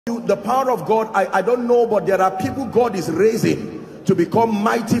The power of God, I don't know, but there are people God is raising to become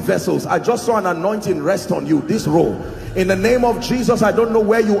mighty vessels. I just saw an anointing rest on you, this role. In the name of Jesus, I don't know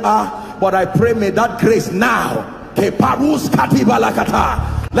where you are, but I pray may that grace now, let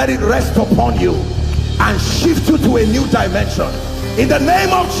it rest upon you and shift you to a new dimension. In the name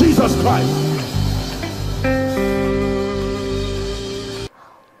of Jesus Christ.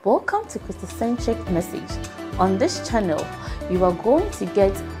 Welcome to Christocentric Message. On this channel, you are going to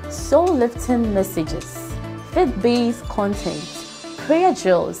get soul-lifting messages, faith-based content, prayer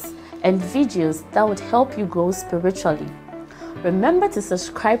drills, and videos that would help you grow spiritually. Remember to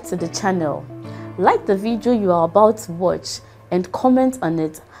subscribe to the channel, like the video you are about to watch, and comment on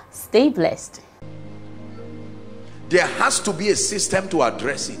it. Stay blessed. There has to be a system to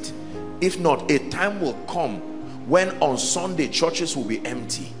address it. If not, a time will come when on Sunday churches will be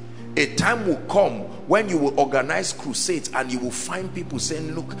empty. A time will come when you will organize crusades and you will find people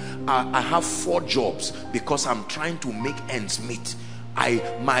saying, look, I have 4 jobs because I'm trying to make ends meet.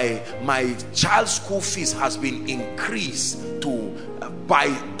 My child's school fees has been increased by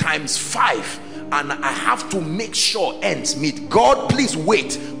 ×5, and I have to make sure ends meet. God, please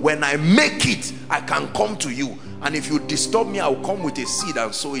wait. When I make it, I can come to you, and if you disturb me, I'll come with a seed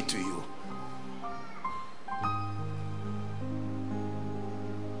and sow it to you.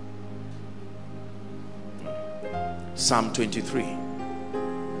 Psalm 23.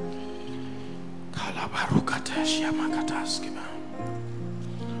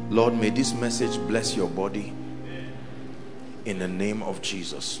 Lord, may this message bless your body in the name of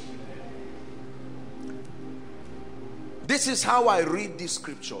Jesus. This is how I read this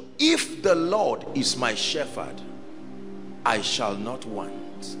scripture. If the Lord is my shepherd, I shall not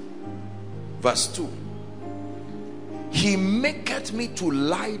want. Verse 2. He maketh me to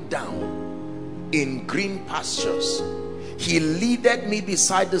lie down in green pastures. He leadeth me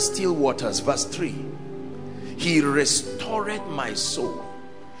beside the still waters. Verse 3. He restored my soul.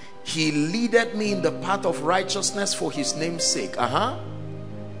 He leadeth me in the path of righteousness for his name's sake.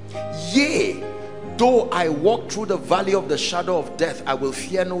 Yea, though I walk through the valley of the shadow of death, I will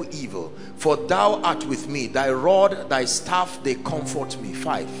fear no evil, for thou art with me. Thy rod, thy staff, they comfort me.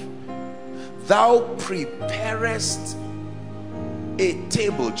 5. Thou preparest a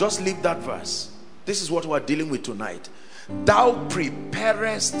table. Just leave that verse. This is what we're dealing with tonight. Thou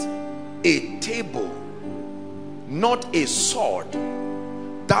preparest a table, not a sword.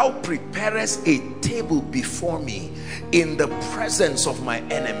 Thou preparest a table before me in the presence of my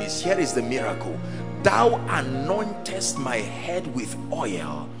enemies. Here is the miracle. Thou anointest my head with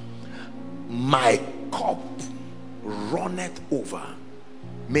oil. My cup runneth over.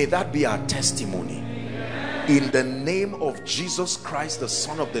 May that be our testimony. In the name of Jesus Christ, the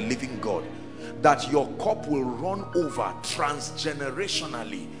Son of the living God, that your cup will run over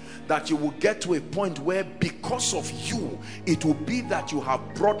transgenerationally, that you will get to a point where because of you, it will be that you have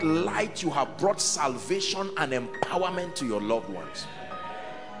brought light, you have brought salvation and empowerment to your loved ones.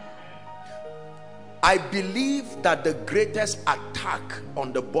 I believe that the greatest attack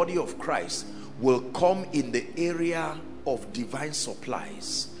on the body of Christ will come in the area of divine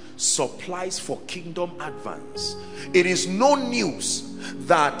supplies for kingdom advance. It is no news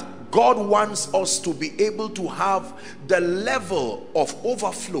that God wants us to be able to have the level of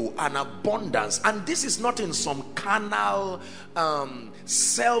overflow and abundance, and this is not in some carnal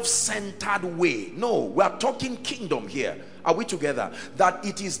self-centered way. No, we are talking kingdom here. Are we together? That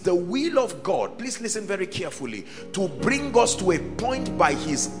it is the will of God, please listen very carefully, to bring us to a point by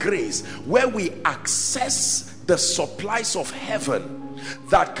his grace where we access the supplies of heaven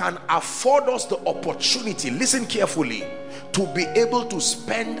that can afford us the opportunity, listen carefully, to be able to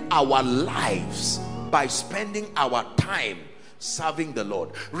spend our lives by spending our time serving the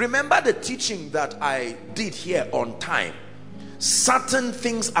Lord. Remember the teaching that I did here on time. Certain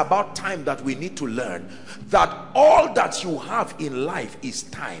things about time that we need to learn, that all that you have in life is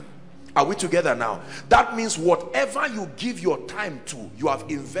time. Are we together now? That means whatever you give your time to, you have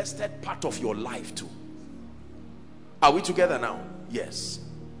invested part of your life to. Are we together now? Yes.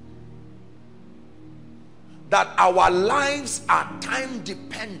 That our lives are time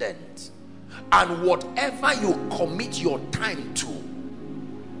dependent, and whatever you commit your time to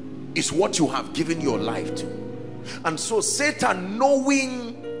is what you have given your life to. And so Satan,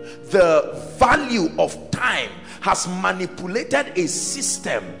 knowing the value of time, has manipulated a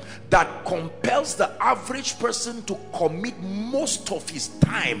system that compels the average person to commit most of his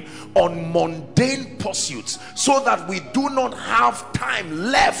time on mundane pursuits, so that we do not have time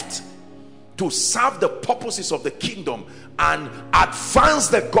left to serve the purposes of the kingdom and advance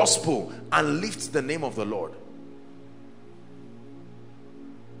the gospel and lift the name of the Lord.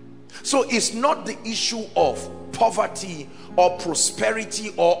 So it's not the issue of poverty or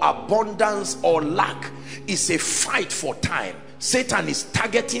prosperity or abundance or lack. It's a fight for time. Satan is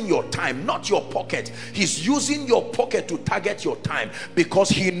targeting your time, not your pocket. He's using your pocket to target your time, because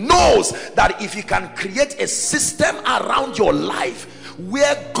he knows that if he can create a system around your life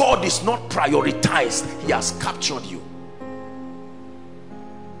where God is not prioritized, he has captured you.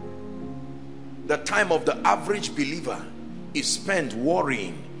 The time of the average believer is spent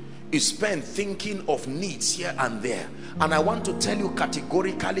worrying, is spent thinking of needs here and there. And I want to tell you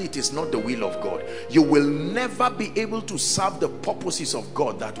categorically, it is not the will of God. You will never be able to serve the purposes of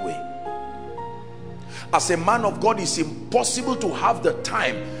God that way. As a man of God, it's impossible to have the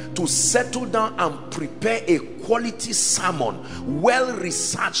time to settle down and prepare a quality sermon, well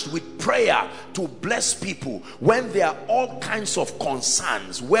researched, with prayer to bless people, when there are all kinds of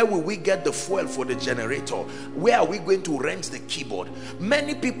concerns. Where will we get the fuel for the generator? Where are we going to rent the keyboard?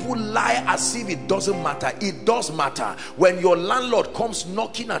 Many people lie as if it doesn't matter. It does matter. When your landlord comes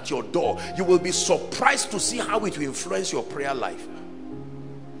knocking at your door, you will be surprised to see how it will influence your prayer life.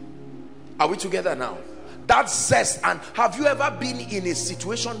 Are we together now? That zest. And have you ever been in a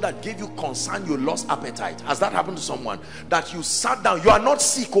situation that gave you concern, you lost appetite? Has that happened to someone? That you sat down, you are not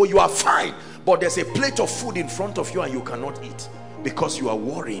sick or you are fine, but there's a plate of food in front of you and you cannot eat because you are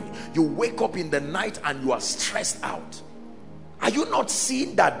worrying. You wake up in the night and you are stressed out. Are you not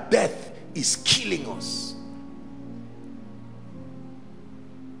seeing that death is killing us?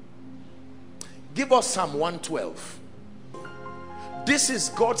 Give us Psalm 112. This is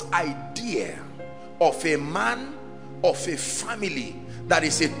God's idea of a man, of a family that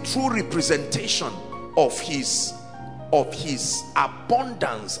is a true representation of his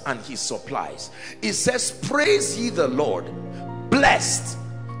abundance and his supplies. It says, praise ye the Lord. Blessed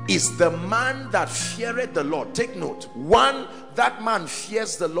is the man that feareth the Lord. Take note. One, that man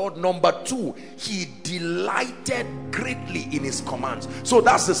fears the Lord. Number two, he delighted greatly in his commands. So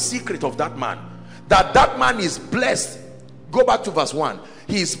that's the secret of that man. That man is blessed. Go back to verse 1.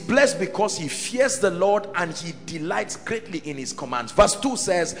 He is blessed because he fears the Lord and he delights greatly in his commands. Verse 2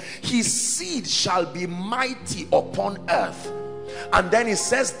 says, his seed shall be mighty upon earth. And then it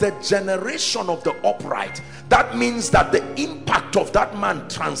says, the generation of the upright. That means that the impact of that man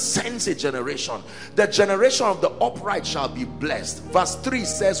transcends a generation. The generation of the upright shall be blessed. Verse 3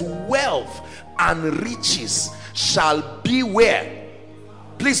 says, wealth and riches shall be where?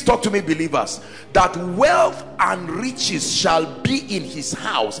 Please talk to me, believers. That wealth and riches shall be in his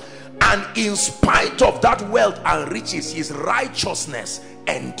house, and in spite of that wealth and riches, his righteousness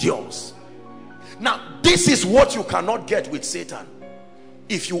endures. Now, this is what you cannot get with Satan.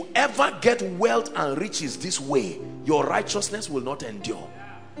 If you ever get wealth and riches this way, your righteousness will not endure,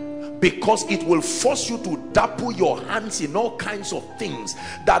 because it will force you to dabble your hands in all kinds of things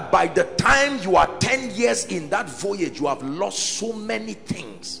that by the time you are 10 years in that voyage, you have lost so many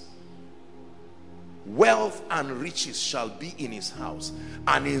things. Wealth and riches shall be in his house,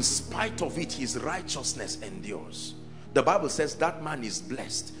 and in spite of it, his righteousness endures. The Bible says that man is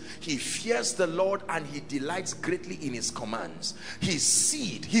blessed. He fears the Lord and he delights greatly in his commands. His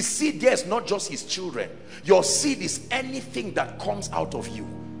seed there is not just his children. Your seed is anything that comes out of you.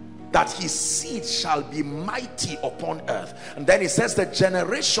 That his seed shall be mighty upon earth. And then it says, the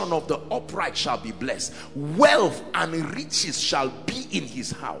generation of the upright shall be blessed. Wealth and riches shall be in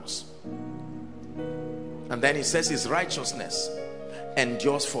his house. And then it says, his righteousness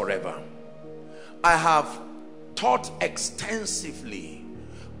endures forever. I have taught extensively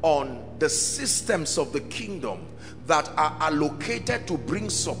on the systems of the kingdom that are allocated to bring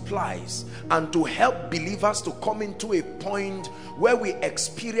supplies and to help believers to come into a point where we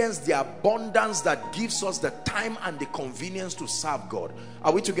experience the abundance that gives us the time and the convenience to serve God.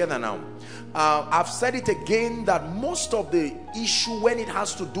 Are we together now? I've said it again, that most of the issue when it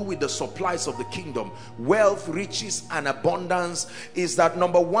has to do with the supplies of the kingdom, wealth, riches and abundance, is that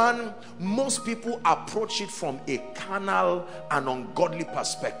number one, most people approach it from a carnal and ungodly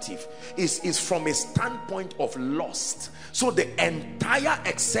perspective. Is from a standpoint of lust. So the entire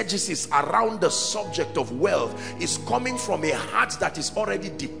exegesis around the subject of wealth is coming from a heart that is already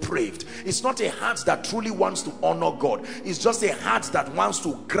depraved. It's not a heart that truly wants to honor God. It's just a heart that wants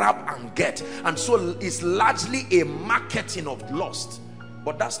to grab and get. And so it's largely a marketing of lust.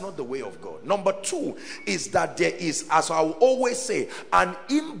 But that's not the way of God. Number two is that there is, as I will always say, an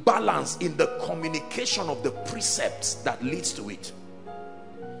imbalance in the communication of the precepts that leads to it.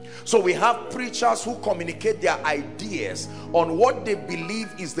 So we have preachers who communicate their ideas on what they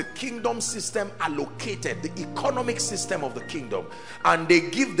believe is the kingdom system allocated, the economic system of the kingdom, and they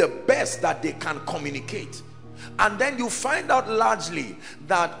give the best that they can communicate. And then you find out largely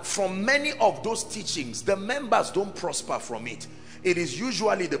that from many of those teachings, the members don't prosper from it. It is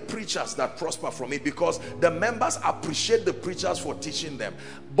usually the preachers that prosper from it, because the members appreciate the preachers for teaching them.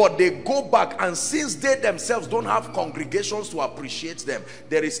 But they go back, and since they themselves don't have congregations to appreciate them,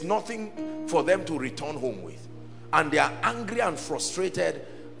 there is nothing for them to return home with. And they are angry and frustrated,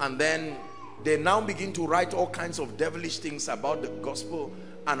 and then they now begin to write all kinds of devilish things about the gospel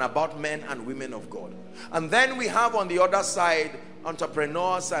and about men and women of God. And then we have on the other side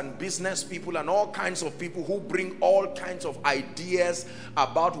entrepreneurs and business people and all kinds of people who bring all kinds of ideas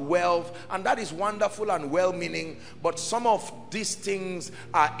about wealth, and that is wonderful and well-meaning, but some of these things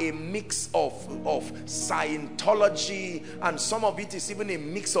are a mix of Scientology, and some of it is even a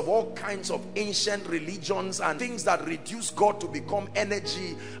mix of all kinds of ancient religions and things that reduce God to become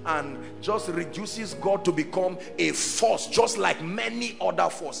energy and just reduces God to become a force, just like many other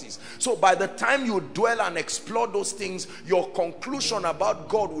forces. So by the time you dwell and explore those things, your conclusion about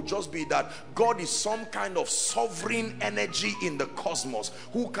God will just be that God is some kind of sovereign energy in the cosmos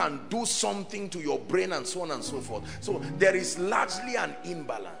who can do something to your brain and so on and so forth. So there is largely an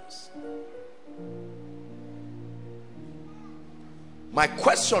imbalance. My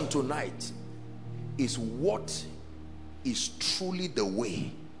question tonight is, what is truly the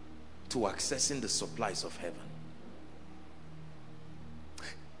way to accessing the supplies of heaven?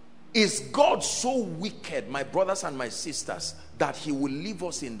 Is God so wicked, my brothers and my sisters, that he will leave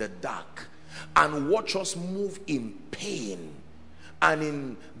us in the dark and watch us move in pain and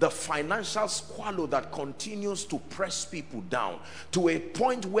in the financial squalor that continues to press people down to a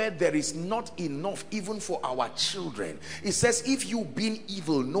point where there is not enough even for our children? It says, if you being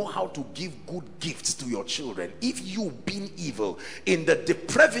evil know how to give good gifts to your children, if you being evil in the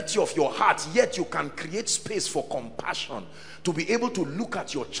depravity of your heart, yet you can create space for compassion to be able to look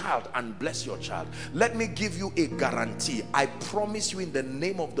at your child and bless your child. Let me give you a guarantee. I promise you in the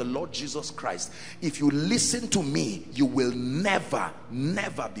name of the Lord Jesus Christ, if you listen to me, you will never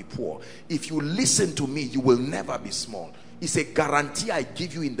be poor. If you listen to me, you will never be small. It's a guarantee I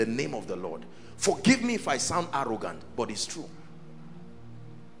give you in the name of the Lord. Forgive me if I sound arrogant, but it's true.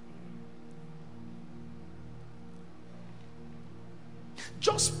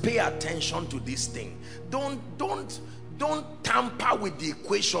 Just pay attention to this thing. Don't tamper with the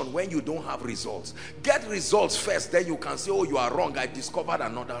equation when you don't have results. Get results first, then you can say, oh, you are wrong, I discovered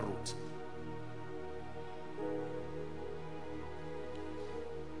another route.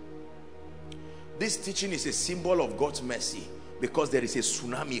 This teaching is a symbol of God's mercy, because there is a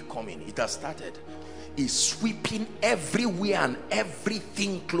tsunami coming. It has started. It's sweeping everywhere and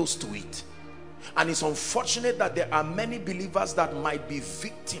everything close to it. And it's unfortunate that there are many believers that might be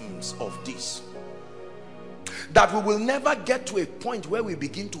victims of this. That we will never get to a point where we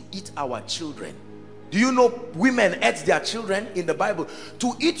begin to eat our children. Do you know women ate their children in the Bible?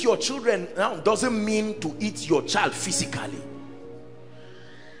 To eat your children now doesn't mean to eat your child physically.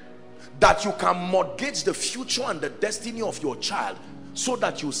 That you can mortgage the future and the destiny of your child so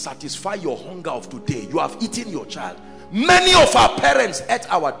that you satisfy your hunger of today. You have eaten your child. Many of our parents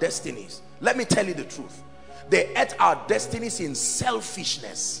ate our destinies. Let me tell you the truth. They ate our destinies in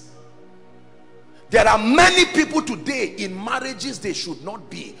selfishness. There are many people today in marriages they should not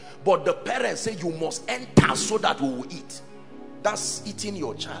be, but the parents say you must enter so that we will eat. That's eating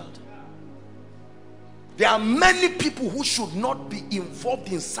your child. There are many people who should not be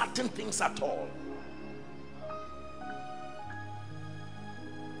involved in certain things at all.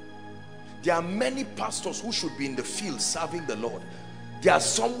 There are many pastors who should be in the field serving the Lord. They are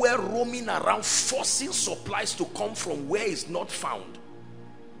somewhere roaming around forcing supplies to come from where it's not found.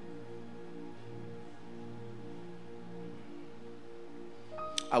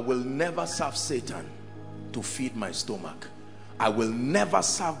 I will never serve Satan to feed my stomach. I will never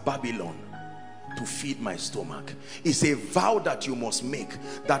serve Babylon to feed my stomach. It's a vow that you must make,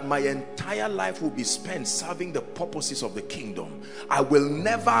 that my entire life will be spent serving the purposes of the kingdom. I will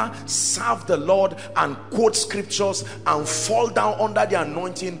never serve the Lord and quote scriptures and fall down under the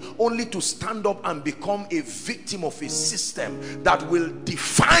anointing only to stand up and become a victim of a system that will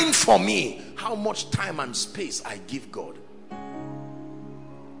define for me how much time and space I give God.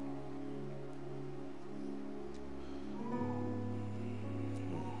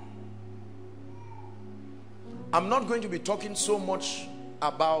 I'm not going to be talking so much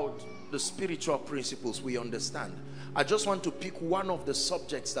about the spiritual principles we understand. I just want to pick one of the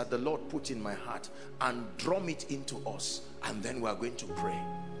subjects that the Lord put in my heart and drum it into us, and then we are going to pray.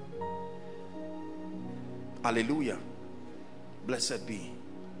 Hallelujah. Blessed be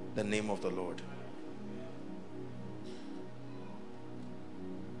the name of the Lord.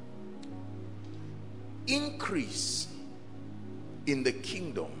 increase in the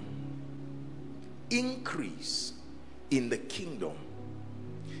kingdom, increase in the kingdom,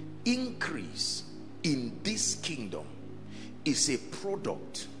 increase in this kingdom is a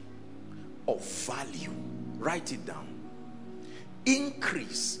product of value. Write it down.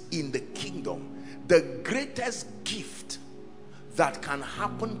 Increase in the kingdom. The greatest gift that can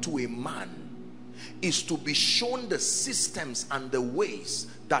happen to a man is to be shown the systems and the ways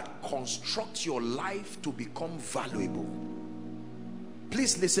that construct your life to become valuable.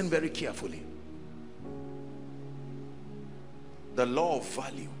 Please listen very carefully. The law of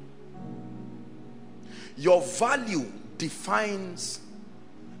value. Your value defines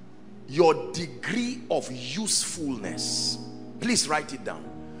your degree of usefulness. Please write it down.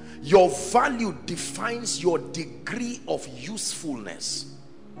 Your value defines your degree of usefulness.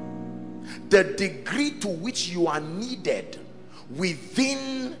 The degree to which you are needed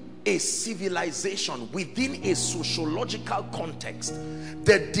within a civilization, within a sociological context.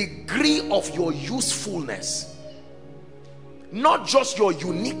 The degree of your usefulness. Not just your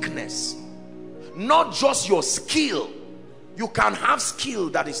uniqueness. Not just your skill. You can have skill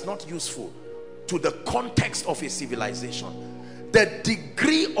that is not useful to the context of a civilization. The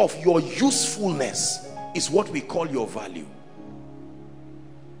degree of your usefulness is what we call your value.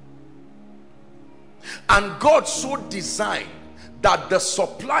 And God so designed that the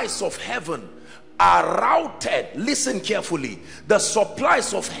supplies of heaven are routed. Listen carefully. The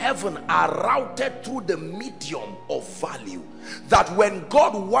supplies of heaven are routed through the medium of value. That when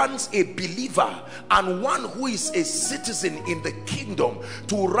God wants a believer and one who is a citizen in the kingdom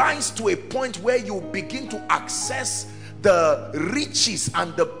to rise to a point where you begin to access the riches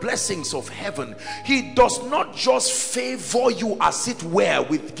and the blessings of heaven, he does not just favor you as it were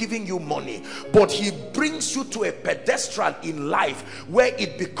with giving you money, but he brings you to a pedestal in life where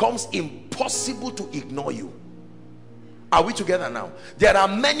it becomes impossible to ignore you. Are we together now? There are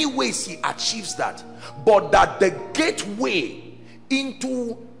many ways he achieves that, but that the gateway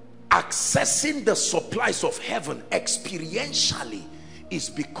into accessing the supplies of heaven experientially is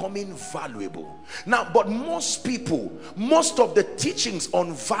becoming valuable. Now, but most people, most of the teachings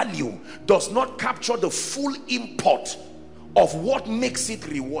on value does not capture the full import of what makes it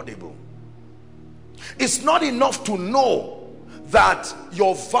rewardable. It's not enough to know that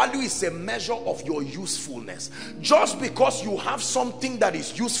your value is a measure of your usefulness. Just because you have something that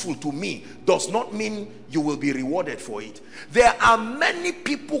is useful to me does not mean you will be rewarded for it. There are many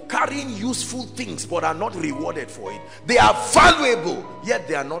people carrying useful things but are not rewarded for it. They are valuable, yet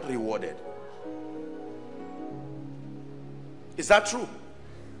they are not rewarded. Is that true?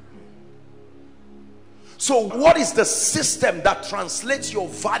 So what is the system that translates your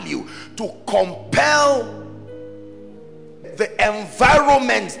value to compel the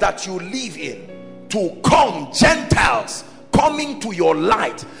environment that you live in to come? Gentiles coming to your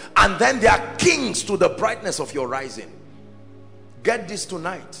light, and then they are kings to the brightness of your rising. Get this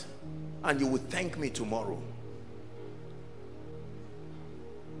tonight and you will thank me tomorrow.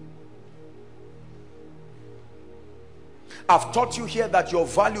 I've taught you here that your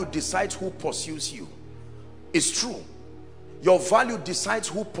value decides who pursues you. It's true. Your value decides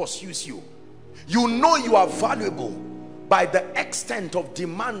who pursues you. You know you are valuable by the extent of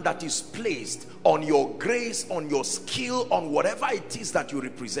demand that is placed on your grace, on your skill, on whatever it is that you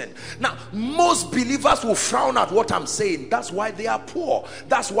represent. Now, most believers will frown at what I'm saying. That's why they are poor.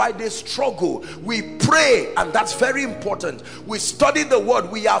 That's why they struggle. We pray, and that's very important. We study the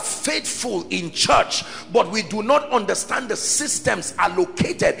word. We are faithful in church, but we do not understand the systems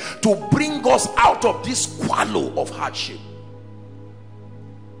allocated to bring us out of this wallow of hardship.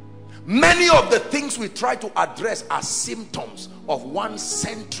 Many of the things we try to address are symptoms of one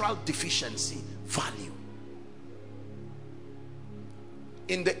central deficiency: value.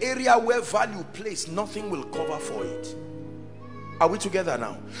 In the area where value plays, nothing will cover for it. Are we together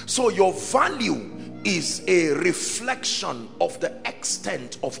now? So your value is a reflection of the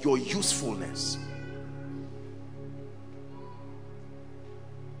extent of your usefulness.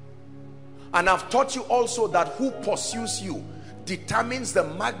 And I've taught you also that who pursues you determines the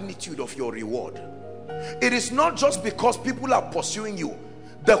magnitude of your reward. It is not just because people are pursuing you.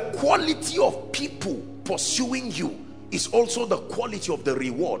 The quality of people pursuing you is also the quality of the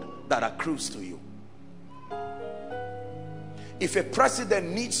reward that accrues to you. If a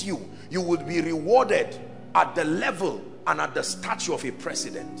president needs you, you will be rewarded at the level and at the stature of a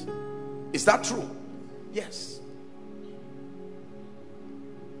president. Is that true? Yes.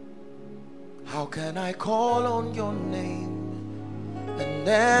 How can I call on your name and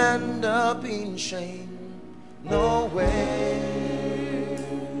end up in shame? No way.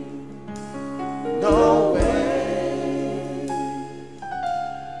 No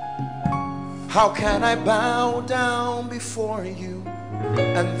How can I bow down before you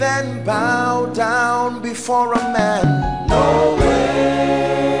and then bow down before a man? No way,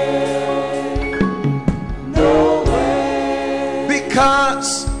 no way,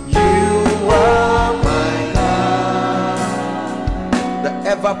 because you are my God, the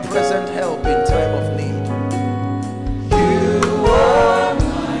ever-present help in time of need. You are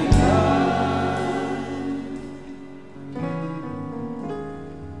my God.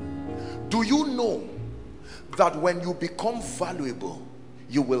 Do you know that when you become valuable,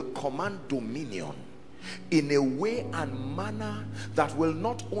 you will command dominion in a way and manner that will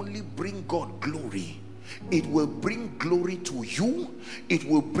not only bring God glory, it will bring glory to you, it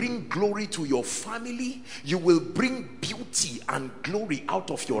will bring glory to your family, you will bring beauty and glory out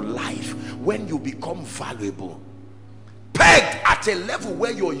of your life when you become valuable, pegged at a level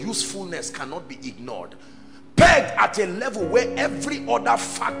where your usefulness cannot be ignored, pegged at a level where every other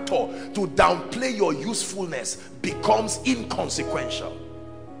factor to downplay your usefulness becomes inconsequential.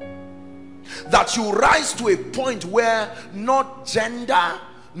 That you rise to a point where not gender,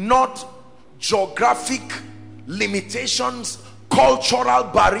 not geographic limitations, cultural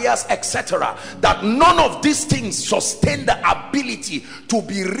barriers, etc., that none of these things sustain the ability to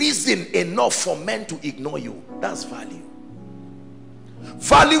be reason enough for men to ignore you. That's value.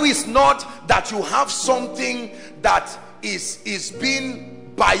 Value is not that you have something that is being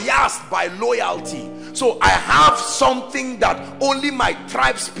biased by loyalty. So I have something that only my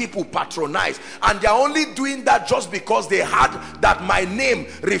tribe's people patronize, and they're only doing that just because they had that my name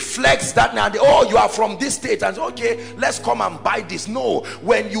reflects that. Now oh, you are from this state, and okay, let's come and buy this. No,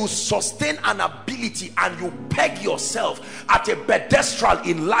 when you sustain an ability and you peg yourself at a pedestal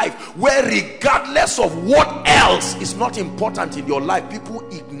in life where regardless of what else is not important in your life, people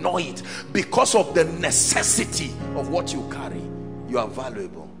ignore it because of the necessity of what you carry, you are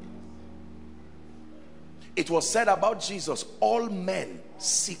valuable. It was said about Jesus, all men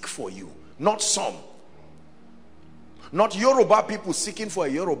seek for you, not some. Not Yoruba people seeking for a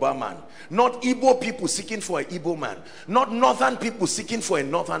Yoruba man, not Igbo people seeking for an Igbo man, not northern people seeking for a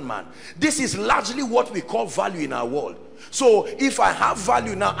northern man. This is largely what we call value in our world. So if I have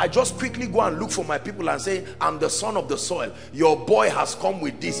value now, I just quickly go and look for my people and say, I'm the son of the soil, your boy has come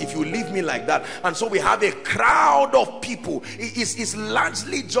with this, if you leave me like that. And so we have a crowd of people. It's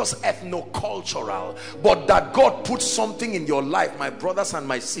largely just ethno-cultural, but that God puts something in your life, my brothers and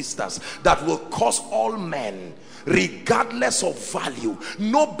my sisters, that will cause all men, regardless of value.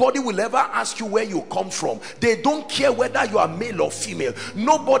 Nobody will ever ask you where you come from. They don't care whether you are male or female.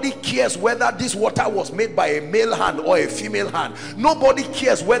 Nobody cares whether this water was made by a male hand or a female hand. Nobody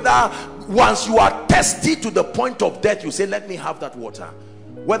cares whether once you are thirsty to the point of death, you say, let me have that water.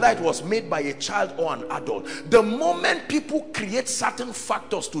 Whether it was made by a child or an adult. The moment people create certain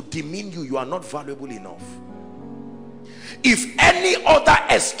factors to demean you, you are not valuable enough. If any other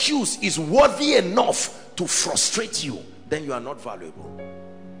excuse is worthy enough to frustrate you, then you are not valuable.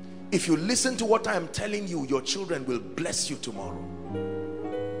 If you listen to what I am telling you, your children will bless you tomorrow.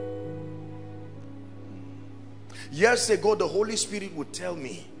 Years ago, the Holy Spirit would tell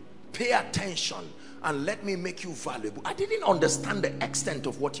me, pay attention and let me make you valuable. I didn't understand the extent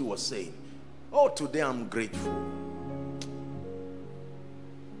of what he was saying. Oh, today I'm grateful.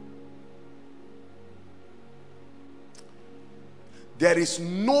 There is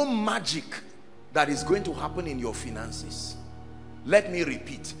no magic that is going to happen in your finances. Let me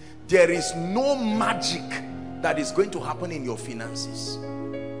repeat, there is no magic that is going to happen in your finances.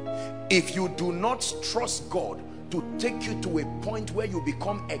 If you do not trust God to take you to a point where you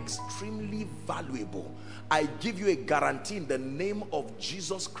become extremely valuable, I give you a guarantee in the name of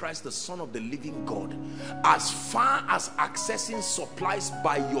Jesus Christ, the Son of the living God, as far as accessing supplies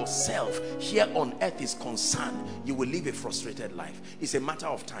by yourself here on earth is concerned, you will live a frustrated life. It's a matter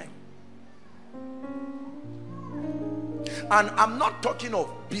of time. And I'm not talking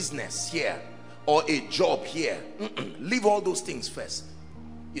of business here or a job here. Leave all those things first.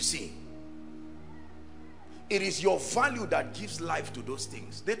 You see, it is your value that gives life to those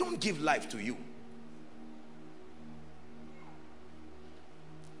things. They don't give life to you.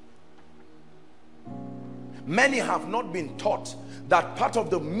 Many have not been taught that part of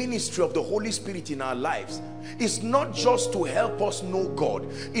the ministry of the Holy Spirit in our lives is not just to help us know God.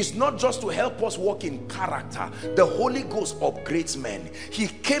 It's not just to help us walk in character. The Holy Ghost upgrades men. He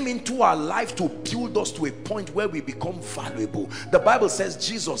came into our life to build us to a point where we become valuable. The Bible says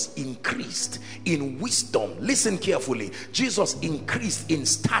Jesus increased in wisdom. Listen carefully. Jesus increased in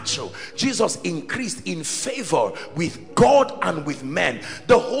stature. Jesus increased in favor with God and with men.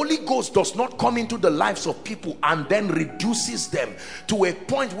 The Holy Ghost does not come into the lives of people people and then reduces them to a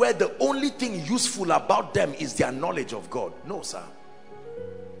point where the only thing useful about them is their knowledge of God. No, sir.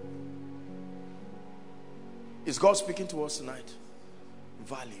 Is God speaking to us tonight?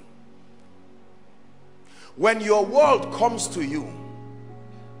 Value. When your world comes to you,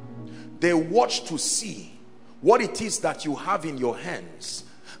 they watch to see what it is that you have in your hands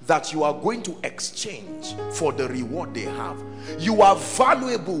that you are going to exchange for the reward they have. You are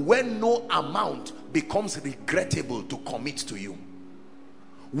valuable when no amount becomes regrettable to commit to you.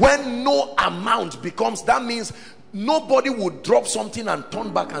 When no amount becomes, that means nobody would drop something and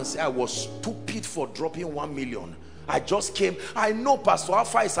turn back and say, I was stupid for dropping 1 million. I just came. I know Pastor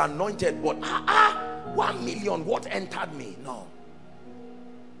Alpha is anointed, but 1 million, what entered me? No.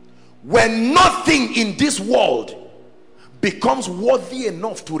 When nothing in this world becomes worthy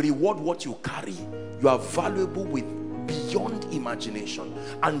enough to reward what you carry, you are valuable with beyond imagination.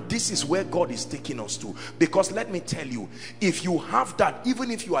 And this is where God is taking us to. Because let me tell you, if you have that, even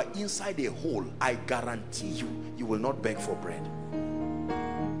if you are inside a hole, I guarantee you, you will not beg for bread.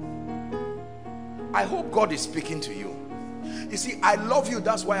 I hope God is speaking to you. You see, I love you,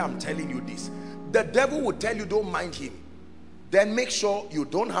 that's why I'm telling you this. The devil will tell you don't mind him. Then make sure you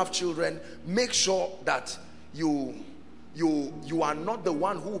don't have children. Make sure that you are not the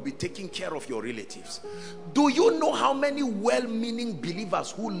one who will be taking care of your relatives. Do you know how many well-meaning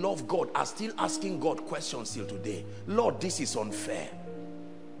believers who love God are still asking God questions till today? Lord, this is unfair.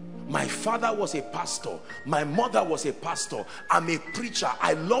 My father was a pastor. My mother was a pastor. I'm a preacher.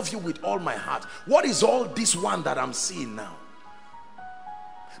 I love you with all my heart. What is all this one that I'm seeing now?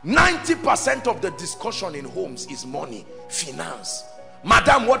 90% of the discussion in homes is money, finance.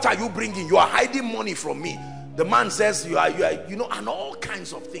 Madam, what are you bringing? You are hiding money from me. The man says you are, you know, and all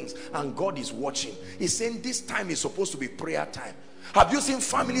kinds of things. And God is watching. He's saying this time is supposed to be prayer time. Have you seen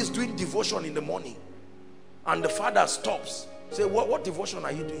families doing devotion in the morning? And the father stops. Say, what devotion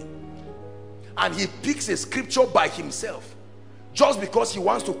are you doing? And he picks a scripture by himself just because he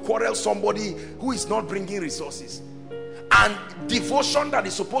wants to quarrel somebody who is not bringing resources. And devotion that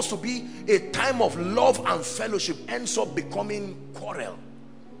is supposed to be a time of love and fellowship ends up becoming quarrel.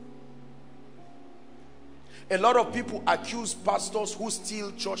 A lot of people accuse pastors who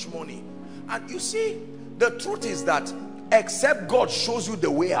steal church money. And you see, the truth is that except God shows you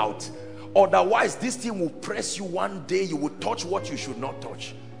the way out, otherwise this thing will press you. One day you will touch what you should not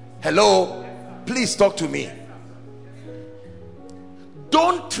touch. Hello? Please talk to me.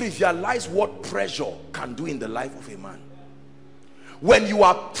 Don't trivialize what pressure can do in the life of a man. When you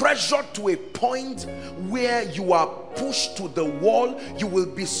are pressured to a point where you are pushed to the wall, you will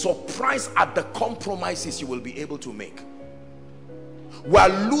be surprised at the compromises you will be able to make. We are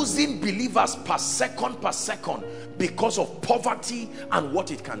losing believers per second because of poverty and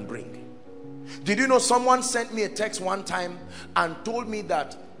what it can bring. Did you know someone sent me a text one time and told me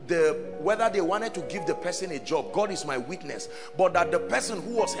that whether they wanted to give the person a job, God is my witness, but that the person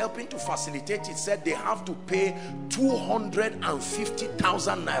who was helping to facilitate it said they have to pay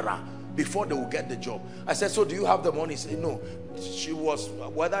 250,000 naira before they will get the job. I said, so do you have the money? He said, no. She was,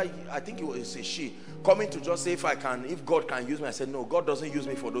 I think it was a she, coming to just say if God can use me. I said, no, God doesn't use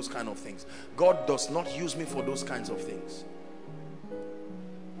me for those kind of things. God does not use me for those kinds of things.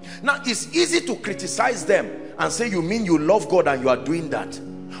 Now, it's easy to criticize them and say you mean you love God and you are doing that,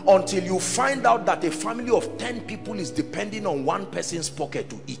 until you find out that a family of 10 people is depending on one person's pocket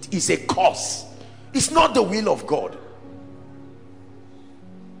to eat. It's a curse. It's not the will of God.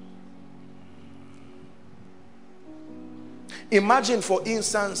 Imagine, for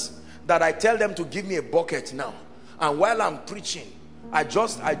instance, that I tell them to give me a bucket now, and while I'm preaching, I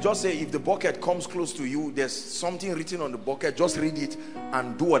just say, if the bucket comes close to you, there's something written on the bucket, just read it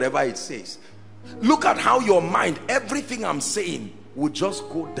and do whatever it says. Look at how your mind, everything I'm saying would just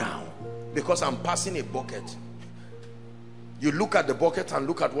go down because I'm passing a bucket. You look at the bucket and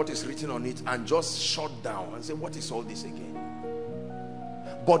look at what is written on it and just shut down and say, what is all this again?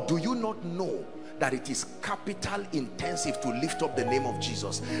 But do you not know that it is capital intensive to lift up the name of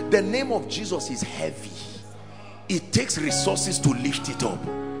Jesus? The name of Jesus is heavy. It takes resources to lift it up.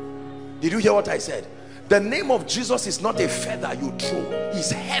 Did you hear what I said? The name of Jesus is not a feather you throw.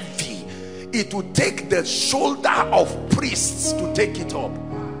 It's heavy. It will take the shoulder of priests to take it up.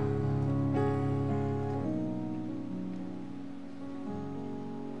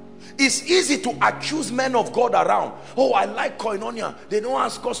 It's easy to accuse men of God around. Oh, I like koinonia. They don't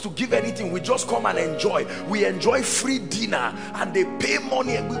ask us to give anything. We just come and enjoy. We enjoy free dinner and they pay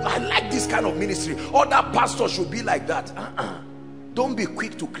money. I like this kind of ministry. Other pastors should be like that. Don't be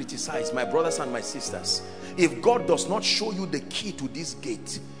quick to criticize, my brothers and my sisters. If God does not show you the key to this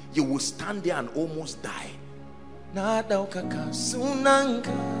gate, you will stand there and almost die. na daukaka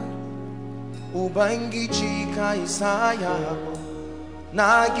sunanka ubangiji ka isaya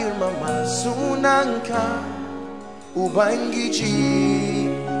na girmama sunanka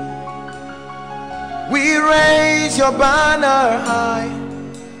ubangiji. We raise your banner high,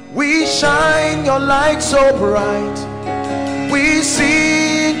 we shine your light so bright, we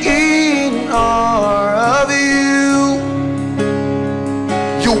sing in honor of you.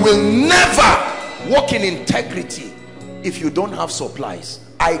 You will never walk in integrity if you don't have supplies.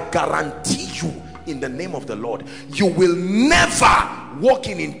 I guarantee you in the name of the Lord, you will never walk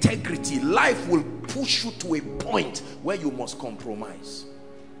in integrity. Life will push you to a point where you must compromise.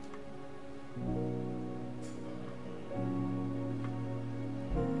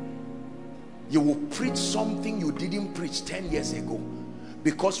 You will preach something you didn't preach 10 years ago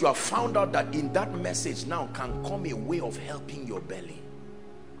because you have found out that in that message now can come a way of helping your belly.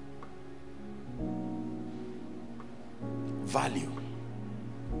 Value.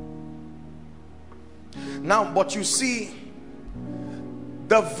 Now, but you see,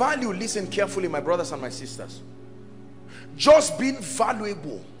 the value, listen carefully, my brothers and my sisters. Just being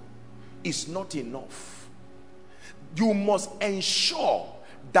valuable is not enough. You must ensure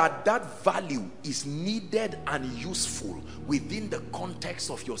that that value is needed and useful within the context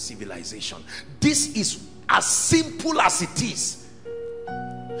of your civilization. This is as simple as it is,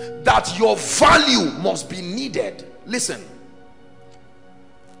 that your value must be needed. Listen.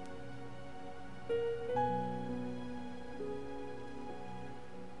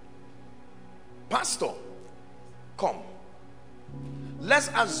 Pastor, come. Let's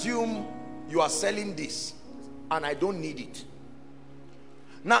assume you are selling this and I don't need it.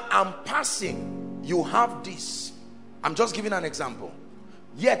 Now I'm passing, you have this. I'm just giving an example.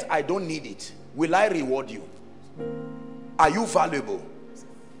 Yet I don't need it. Will I reward you? Are you valuable?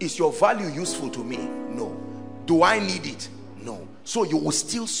 Is your value useful to me? No. Do I need it? No. So you will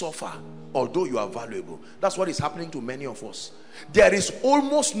still suffer although you are valuable. That's what is happening to many of us. There is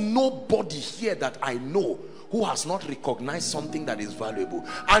almost nobody here that I know who has not recognized something that is valuable.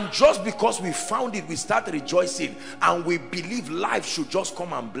 And just because we found it, we start rejoicing and we believe life should just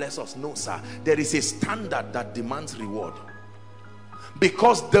come and bless us. No, sir. There is a standard that demands reward.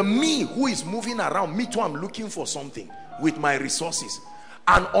 Because the me who is moving around, me too, I'm looking for something with my resources.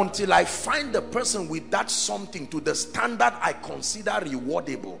 And until I find the person with that something to the standard I consider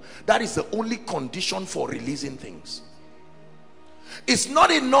rewardable, that is the only condition for releasing things. It's not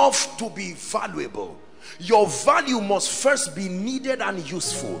enough to be valuable. Your value must first be needed and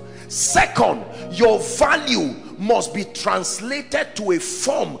useful. Second, your value must be translated to a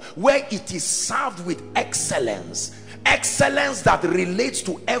form where it is served with excellence. Excellence that relates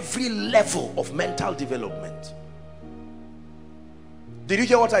to every level of mental development. Did you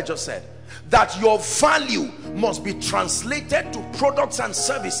hear what I just said? That your value must be translated to products and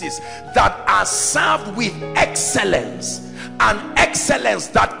services that are served with excellence. An excellence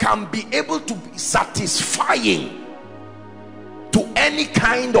that can be able to be satisfying to any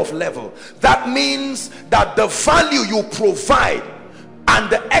kind of level. That means that the value you provide and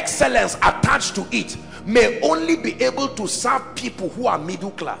the excellence attached to it may only be able to serve people who are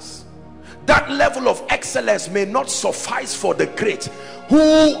middle class. That level of excellence may not suffice for the great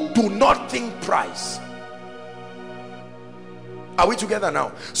who do not think price. Are we together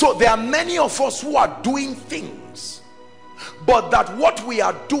now? So there are many of us who are doing things, but that what we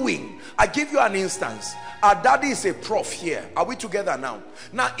are doing, I give you an instance. Our daddy is a prof here. Are we together now?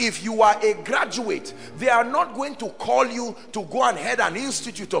 Now, if you are a graduate, they are not going to call you to go and head an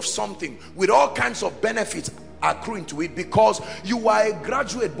institute of something with all kinds of benefits accruing to it, because you are a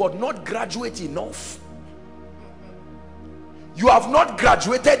graduate but not graduate enough. You have not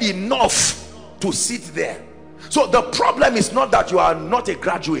graduated enough to sit there. So the problem is not that you are not a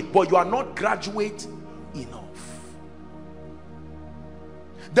graduate, but you are not graduate enough.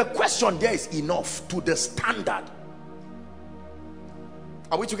 The question there is enough to the standard.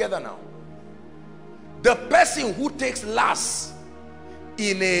 Are we together now? The person who takes last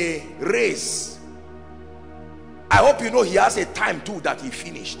in a race, I hope you know he has a time too that he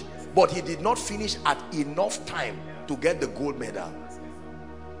finished, but he did not finish at enough time to get the gold medal.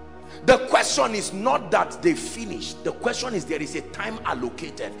 The question is not that they finished. The question is there is a time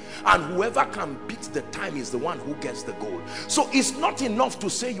allocated, and whoever can beat the time is the one who gets the gold. So it's not enough to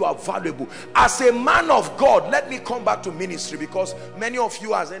say you are valuable. As a man of God, let me come back to ministry, because many of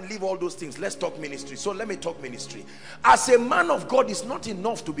you as and leave all those things. Let's talk ministry. So let me talk ministry. As a man of God, it's not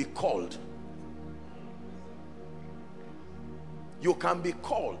enough to be called. You can be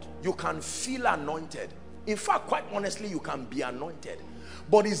called. You can feel anointed. In fact, quite honestly, you can be anointed.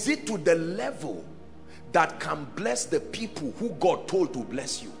 But is it to the level that can bless the people who God told to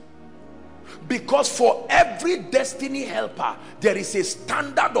bless you. Because for every destiny helper, there is a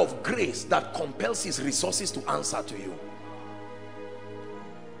standard of grace that compels his resources to answer to you.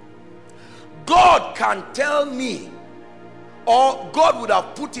 God can tell me, or God would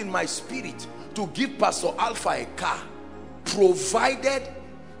have put in my spirit to give Pastor Alpha a car, provided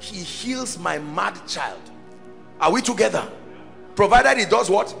he heals my mad child. Are we together? Provided he does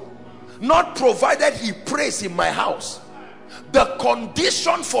what? Not provided he prays in my house. The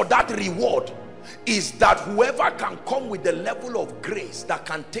condition for that reward is that whoever can come with the level of grace that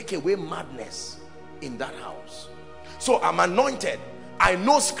can take away madness in that house. So I'm anointed, I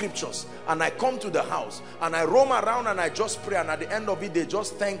know scriptures, and I come to the house and I roam around and I just pray, and at the end of it they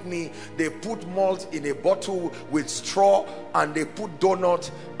just thank me. They put malt in a bottle with straw and they put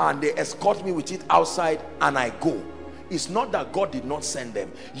donut and they escort me with it outside, and I go. It's not that God did not send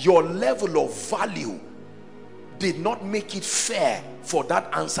them. Your level of value did not make it fair for that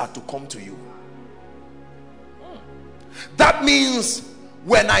answer to come to you. That means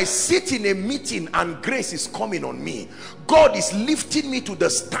when I sit in a meeting and grace is coming on me, God is lifting me to the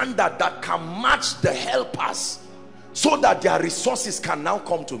standard that can match the helpers so that their resources can now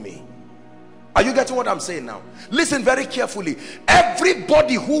come to me. Are you getting what I'm saying now? Listen very carefully.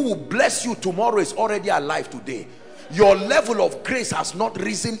 Everybody who will bless you tomorrow is already alive today. Your level of grace has not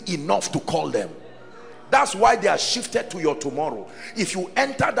risen enough to call them. That's why they are shifted to your tomorrow. If you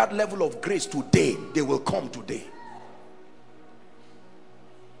enter that level of grace today, they will come today.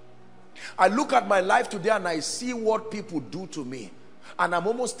 I look at my life today and I see what people do to me, and I'm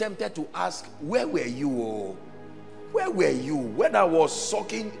almost tempted to ask, where were you? Where were you when I was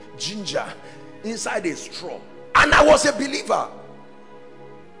sucking ginger inside a straw and I was a believer?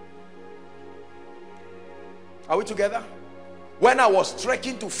 Are we together? When I was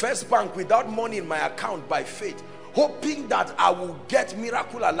trekking to First Bank without money in my account by faith, hoping that I will get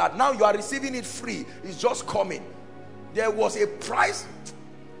miracle alert. Now you are receiving it free. It's just coming. There was a price.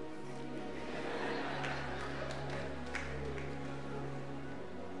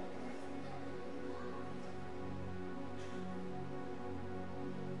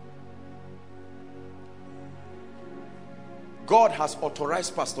 God has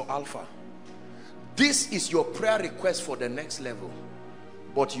authorized Pastor Alpha. This is your prayer request for the next level,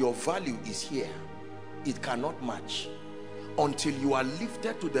 but your value is here. It cannot match until you are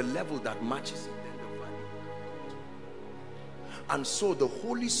lifted to the level that matches it. Then the value. And so the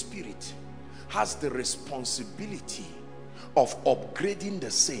Holy Spirit has the responsibility of upgrading the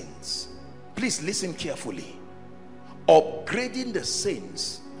saints. Please listen carefully. Upgrading the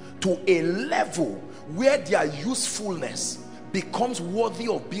saints to a level where their usefulness becomes worthy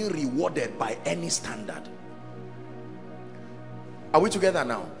of being rewarded by any standard. Are we together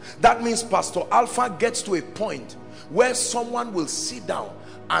now? That means Pastor Alpha gets to a point where someone will sit down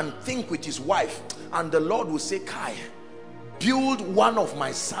and think with his wife, and the Lord will say, Kai, build one of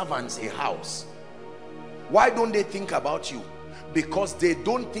my servants a house. Why don't they think about you? Because they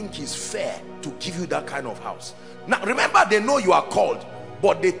don't think it's fair to give you that kind of house. Now remember, they know you are called,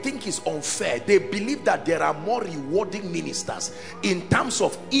 but they think it's unfair. They believe that there are more rewarding ministers in terms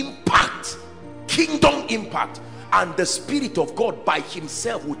of impact, kingdom impact, and the Spirit of God by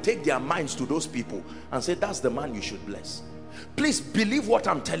himself will take their minds to those people and say, that's the man you should bless. Please believe what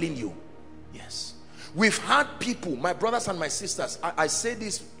I'm telling you. Yes, we've had people, my brothers and my sisters, I say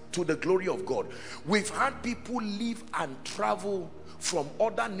this to the glory of God, we've had people leave and travel from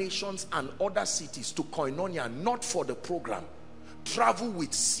other nations and other cities to Koinonia, not for the program, travel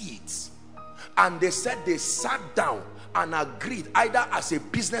with seeds, and they said they sat down and agreed, either as a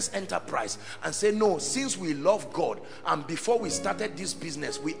business enterprise, and say, no, since we love God, and before we started this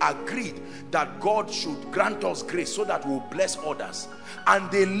business we agreed that God should grant us grace so that we'll bless others. And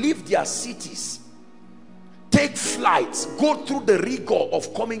they leave their cities, take flights, go through the rigor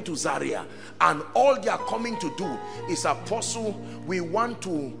of coming to Zaria, and all they are coming to do is, Apostle, we want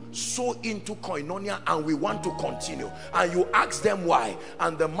to sow into Koinonia and we want to continue. And you ask them why,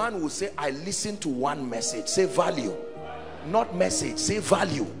 and the man will say, I listened to one message. Say value, not message, say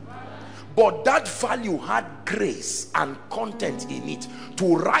value. But that value had grace and content in it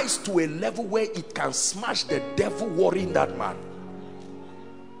to rise to a level where it can smash the devil worrying that man.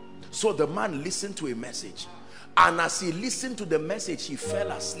 So the man listened to a message, and as he listened to the message, he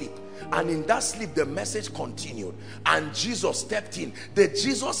fell asleep, and in that sleep the message continued, and Jesus stepped in. The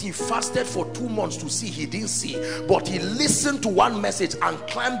Jesus he fasted for 2 months to see, he didn't see, but he listened to one message and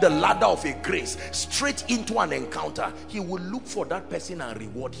climbed the ladder of a grace straight into an encounter. He will look for that person and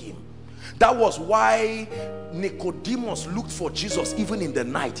reward him. That was why Nicodemus looked for Jesus even in the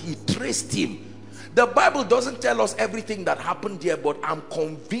night. He traced him. The Bible doesn't tell us everything that happened there, but I'm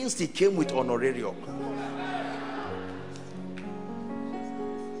convinced he came with honorarium.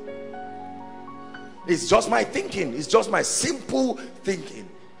 It's just my thinking. It's just my simple thinking.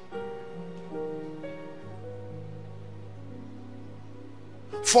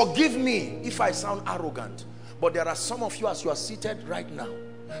 Forgive me if I sound arrogant, but there are some of you, as you are seated right now,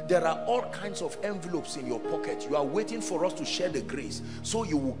 there are all kinds of envelopes in your pocket. You are waiting for us to share the grace, so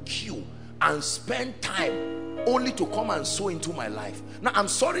you will queue and spend time only to come and sow into my life. Now, I'm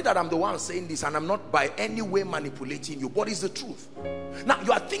sorry that I'm the one saying this, and I'm not by any way manipulating you, but it's the truth. Now,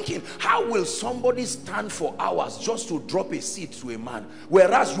 you are thinking, how will somebody stand for hours just to drop a seed to a man,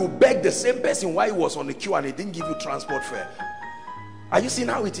 whereas you beg the same person while he was on the queue and he didn't give you transport fare? Are you seeing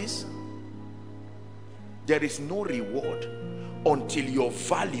how it is? There is no reward until your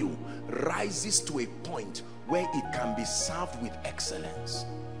value rises to a point where it can be served with excellence.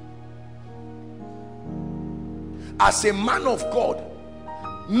 As a man of God,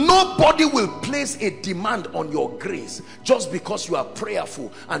 nobody will place a demand on your grace just because you are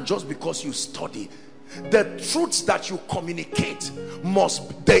prayerful and just because you study. The truths that you communicate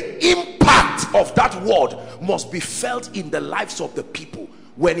must, the impact of that word must be felt in the lives of the people.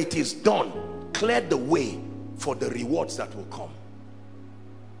 When it is done, clear the way for the rewards that will come.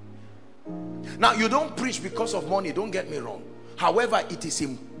 Now, you don't preach because of money, don't get me wrong. However, it is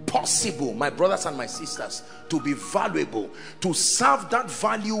impossible, my brothers and my sisters, to be valuable, to serve that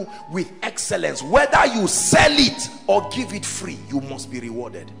value with excellence. Whether you sell it or give it free, you must be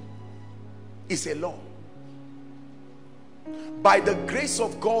rewarded. It's a law. By the grace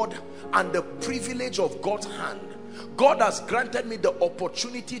of God and the privilege of God's hand, God has granted me the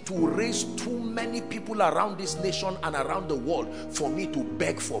opportunity to raise too many people around this nation and around the world for me to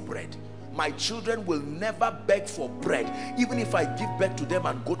beg for bread. My children will never beg for bread, even if I give birth to them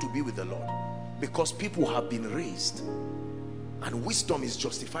and go to be with the Lord, because people have been raised and wisdom is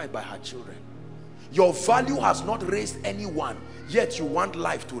justified by her children. Your value has not raised anyone, yet you want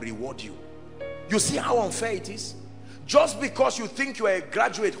life to reward you. You see how unfair it is? Just because you think you are a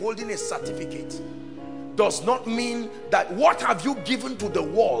graduate holding a certificate does not mean that what have you given to the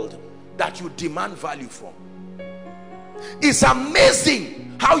world that you demand value from. It's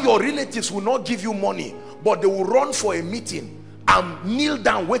amazing how your relatives will not give you money, but they will run for a meeting and kneel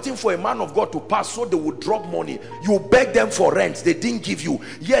down waiting for a man of God to pass so they will drop money. You beg them for rent, they didn't give you,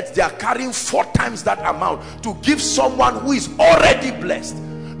 yet they are carrying 4 times that amount to give someone who is already blessed.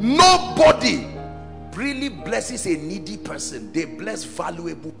 Nobody really blesses a needy person. They bless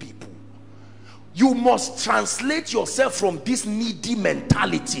valuable people. You must translate yourself from this needy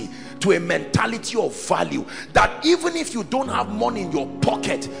mentality to a mentality of value, that even if you don't have money in your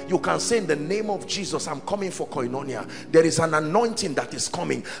pocket, you can say, in the name of Jesus, I'm coming for koinonia. There is an anointing that is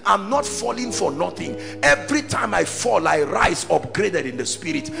coming. I'm not falling for nothing. Every time I fall, I rise upgraded in the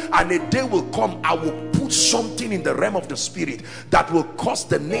spirit, and a day will come, I will put something in the realm of the spirit that will cause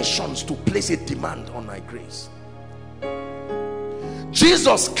the nations to place a demand on my grace.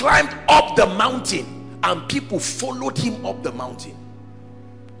 Jesus climbed up the mountain and people followed him up the mountain,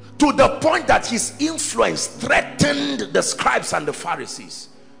 to the point that his influence threatened the scribes and the Pharisees.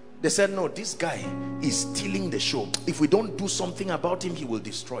 They said, no, this guy is stealing the show. If we don't do something about him, he will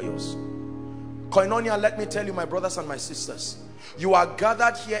destroy us. Koinonia, let me tell you, my brothers and my sisters, you are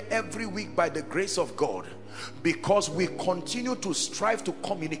gathered here every week by the grace of God because we continue to strive to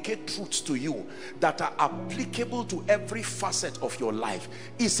communicate truths to you that are applicable to every facet of your life.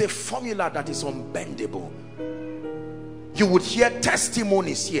 It's a formula that is unbendable. You would hear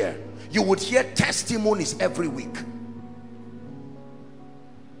testimonies here. You would hear testimonies every week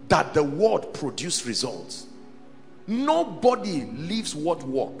that the word produced results. Nobody leaves what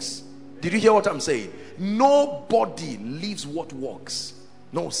works. Did you hear what I'm saying? Nobody leaves what works.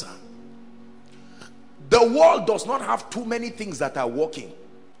 No, sir. The world does not have too many things that are working,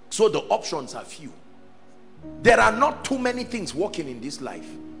 so the options are few. There are not too many things working in this life,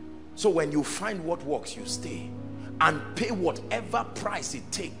 so when you find what works, you stay and pay whatever price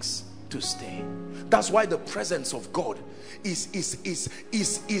it takes to stay. That's why the presence of God is a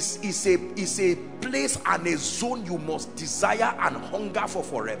place and a zone you must desire and hunger for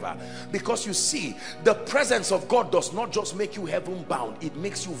forever. Because you see, the presence of God does not just make you heaven bound, it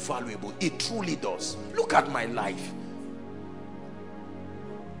makes you valuable. It truly does. Look at my life.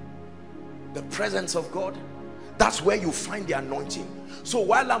 The presence of God, that's where you find the anointing. So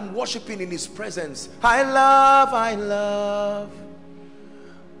while I'm worshiping in his presence, I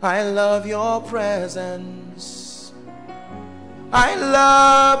love your presence. I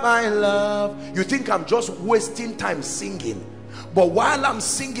love. You think I'm just wasting time singing, But while I'm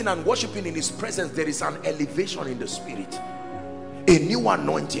singing and worshiping in his presence, there is an elevation in the spirit, a new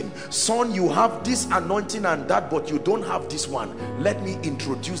anointing. Son, you have this anointing and that, but you don't have this one. Let me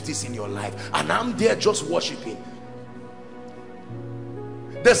introduce this in your life. And I'm there just worshiping.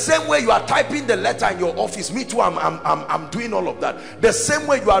 The same way you are typing the letter in your office, me too, I'm doing all of that. The same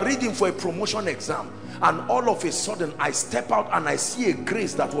way you are reading for a promotion exam, and all of a sudden I step out and I see a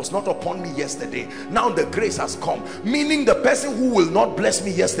grace that was not upon me yesterday. Now the grace has come, meaning the person who will not bless me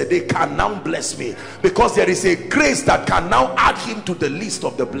yesterday can now bless me, because there is a grace that can now add him to the list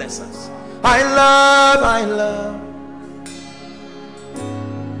of the blessings. I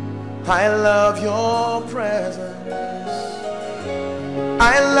love your presence.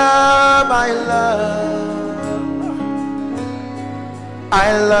 I love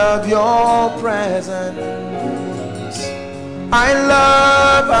your presence.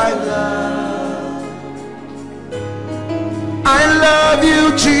 I love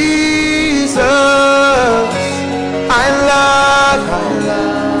you, Jesus. I love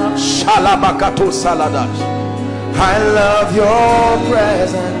Shalabakato Saladash. I love your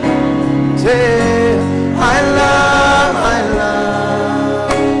presence. I love.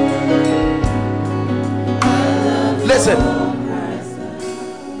 Listen,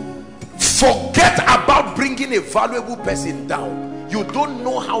 forget about bringing a valuable person down. You don't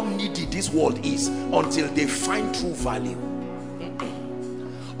know how needy this world is until they find true value.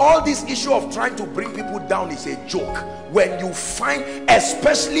 All this issue of trying to bring people down is a joke. When you find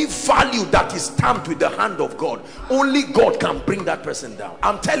especially value that is stamped with the hand of God, only God can bring that person down.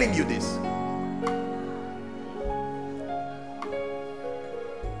 I'm telling you this.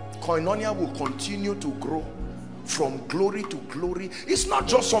 Koinonia will continue to grow from glory to glory. It's not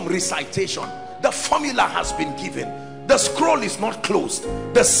just some recitation. The formula has been given. The scroll is not closed.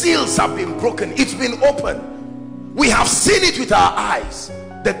 The seals have been broken. It's been opened. We have seen it with our eyes.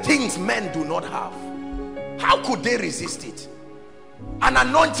 The things men do not have. How could they resist it? An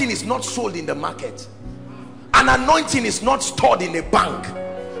anointing is not sold in the market. An anointing is not stored in a bank.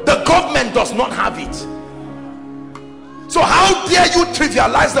 The government does not have it. So how dare you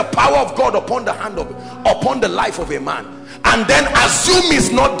trivialize the power of God upon the life of a man, and then assume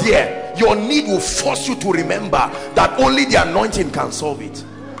it's not there? Your need will force you to remember that only the anointing can solve it.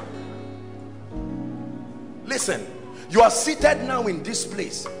 Listen, you are seated now in this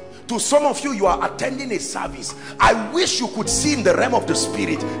place. To some of you, you are attending a service. I wish you could see in the realm of the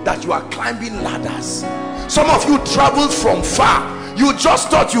spirit that you are climbing ladders. Some of you traveled from far. You just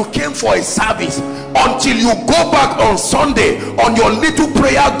thought you came for a service until you go back on Sunday on your little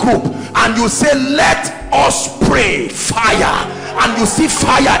prayer group and you say, let us pray. Fire. And you see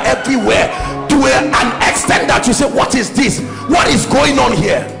fire everywhere, to an extent that you say, what is this? What is going on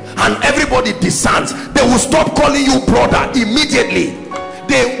here? And everybody discerns. They will stop calling you brother immediately.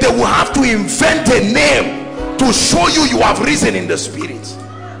 They will have to invent a name to show you have risen in the spirit.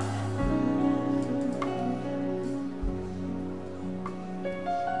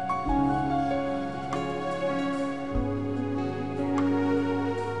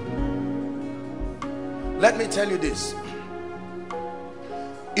 Let me tell you this.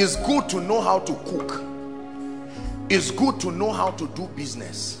 It's good to know how to cook. It's good to know how to do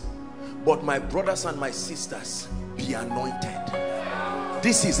business. But my brothers and my sisters, be anointed.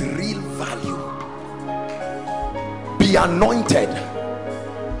 This is real value. Be anointed.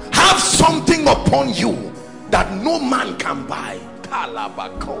 Have something upon you that no man can buy.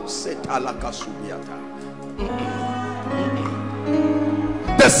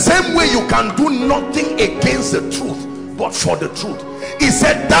 The same way you can do nothing against the truth but for the truth. He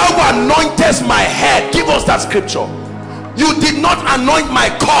said, thou anointest my head. Give us that scripture. You did not anoint my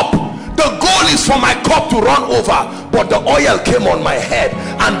cup. The goal is for my cup to run over, but the oil came on my head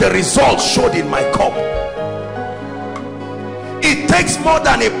and the results showed in my cup. It takes more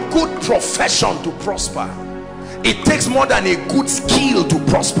than a good profession to prosper. It takes more than a good skill to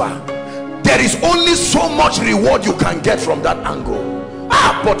prosper. There is only so much reward you can get from that angle.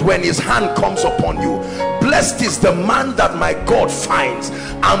 But when his hand comes upon you, blessed is the man that my God finds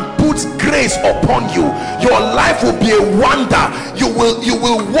and puts grace upon you. Your life will be a wonder. You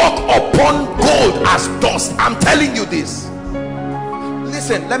will walk upon gold as dust. I'm telling you this.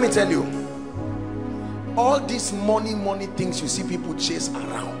 Listen, let me tell you, all these money things you see people chase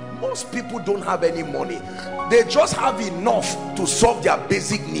around, most people don't have any money. They just have enough to solve their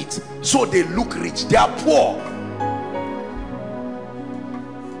basic needs, so they look rich. They are poor.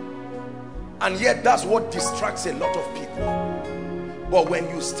 And yet that's what distracts a lot of people. But when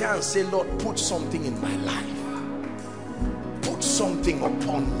you stand and say, Lord, put something in my life, put something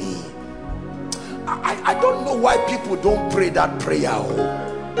upon me, I don't know why people don't pray that prayer. Oh.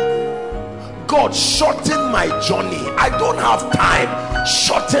 God, shorten my journey. I don't have time.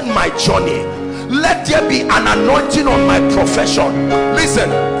 Shorten my journey. Let there be an anointing on my profession. Listen,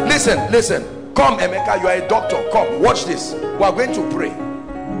 listen, listen. Come, Emeka, you are a doctor. Come, watch this. We are going to pray.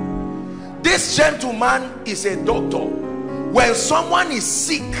 This gentleman is a doctor. When someone is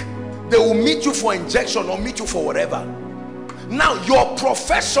sick, they will meet you for injection or meet you for whatever. Now, your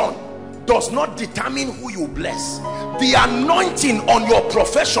profession does not determine who you bless. The anointing on your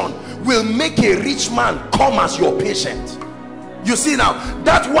profession will make a rich man come as your patient. You see now,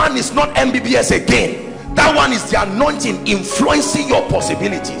 that one is not MBBS again. That one is the anointing influencing your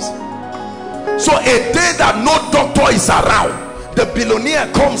possibilities. So a day that no doctor is around, the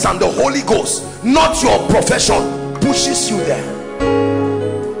billionaire comes and the Holy Ghost, not your profession, pushes you there.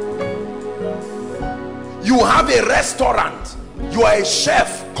 You have a restaurant, you are a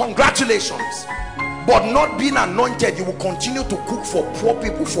chef, congratulations. But not being anointed, you will continue to cook for poor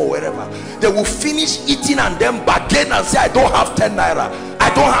people for wherever. They will finish eating and then bargain and say, I don't have 10 naira,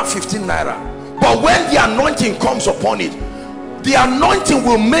 I don't have 15 naira. But when the anointing comes upon it, the anointing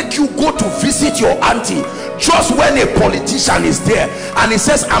will make you go to visit your auntie just when a politician is there and he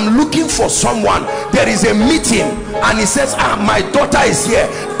says, I'm looking for someone, there is a meeting, and he says, my daughter is here.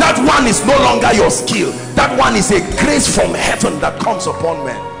 That one is no longer your skill. That one is a grace from heaven that comes upon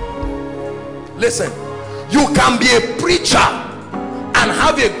men. Listen, you can be a preacher and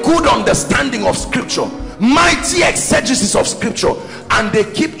have a good understanding of scripture, mighty exegesis of scripture, and they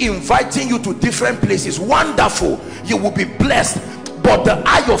keep inviting you to different places. Wonderful, you will be blessed, but the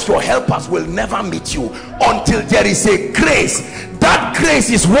eye of your helpers will never meet you until there is a grace. That grace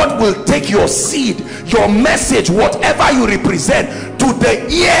is what will take your seed, your message, whatever you represent, to the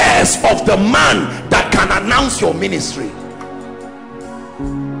ears of the man that can announce your ministry.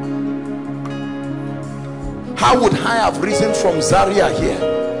 How would I have risen from Zaria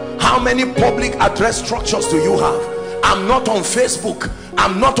here? How many public address structures do you have? I'm not on Facebook.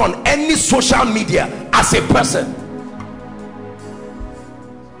 I'm not on any social media as a person.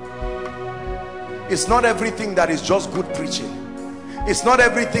 It's not everything that is just good preaching. It's not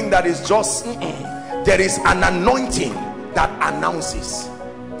everything that is just there is an anointing that announces.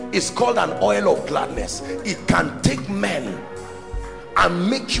 It's called an oil of gladness. It can take men and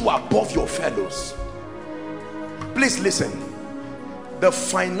make you above your fellows. Please listen, the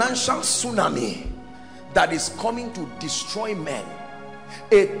financial tsunami that is coming to destroy men,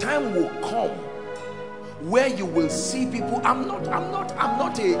 a time will come where you will see people. I'm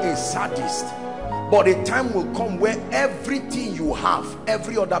not a sadist, but a time will come where everything you have,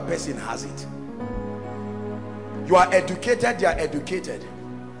 every other person has it. You are educated, they are educated,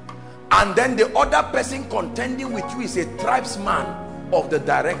 and then the other person contending with you is a tribesman of the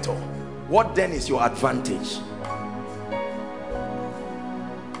director. What then is your advantage?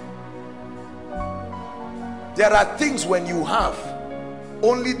 There are things when you have,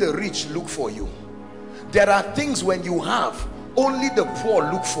 only the rich look for you. There are things when you have, only the poor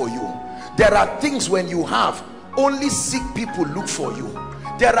look for you. There are things when you have, only sick people look for you.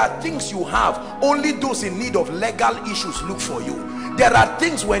 There are things you have, only those in need of legal issues look for you. There are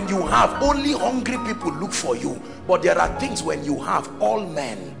things when you have, only hungry people look for you. But there are things when you have, all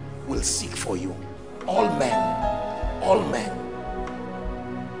men will seek for you. All men. All men.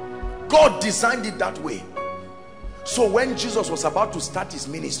 God designed it that way. So when Jesus was about to start his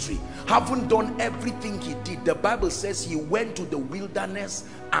ministry, having done everything he did, the Bible says he went to the wilderness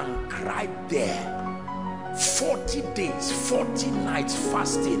and cried there 40 days 40 nights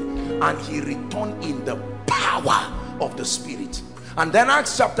fasting, and he returned in the power of the Spirit. And then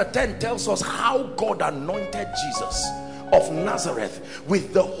Acts chapter 10 tells us how God anointed Jesus of Nazareth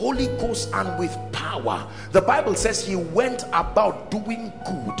with the Holy Ghost and with power. The Bible says he went about doing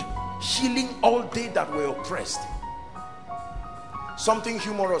good, healing all they that were oppressed. Something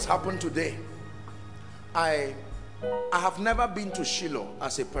humorous happened today. I have never been to Shiloh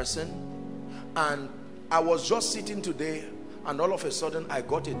as a person, and I was just sitting today, and all of a sudden I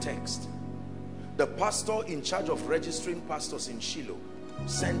got a text. The pastor in charge of registering pastors in Shiloh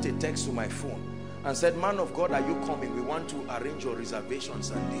sent a text to my phone and said, "Man of God, are you coming? We want to arrange your reservations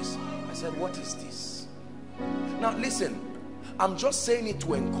and this." I said, "What is this?" Now listen, I'm just saying it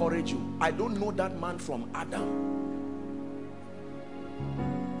to encourage you. I don't know that man from Adam.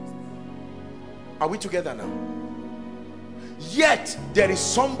 Are we together now? Yet there is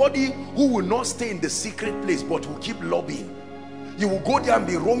somebody who will not stay in the secret place but will keep lobbying. You will go there and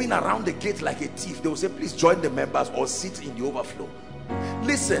be roaming around the gate like a thief. They will say, "Please join the members or sit in the overflow."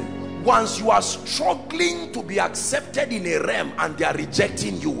 Listen, Once you are struggling to be accepted in a realm and they are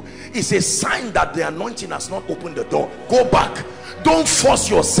rejecting you, it's a sign that the anointing has not opened the door. Go back. Don't force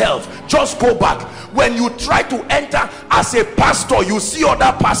yourself. Just go back. When you try to enter as a pastor, you see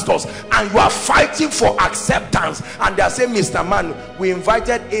other pastors and you are fighting for acceptance, and they are saying, Mr. Man, we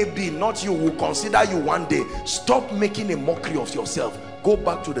invited AB, not you. We'll consider you one day. Stop making a mockery of yourself. Go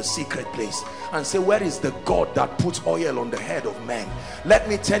back to the secret place and say, where is the God that puts oil on the head of men? Let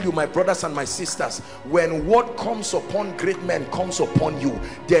me tell you, my brothers and my sisters, when what comes upon great men comes upon you,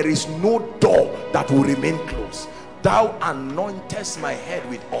 there is no door that will remain closed. Thou anointest my head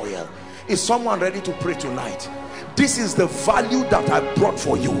with oil. Is someone ready to pray tonight? This is the value that I brought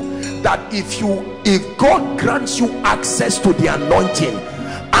for you, that if God grants you access to the anointing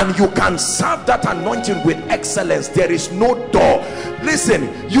and you can serve that anointing with excellence, there is no door. Listen,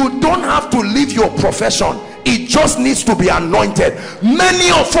 you don't have to leave your profession. It just needs to be anointed.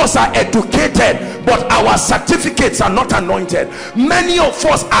 Many of us are educated, but our certificates are not anointed. Many of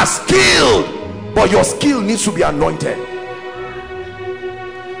us are skilled, but your skill needs to be anointed.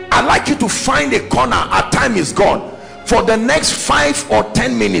 I'd like you to find a corner. Our time is gone. For the next 5 or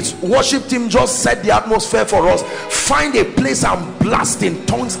 10 minutes, worship team just set the atmosphere for us. Find a place and blast in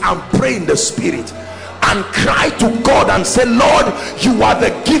tongues and pray in the spirit and cry to God and say, Lord, you are the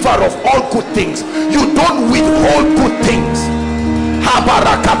giver of all good things. You don't withhold good things.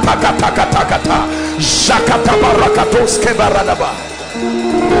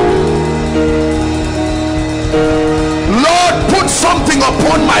 Lord, put something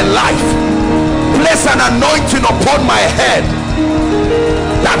upon my life. Place an anointing upon my head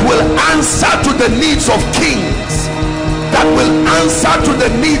that will answer to the needs of kings, that will answer to the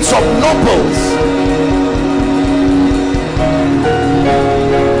needs of nobles.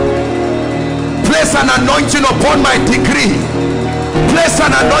 Place an anointing upon my degree. Place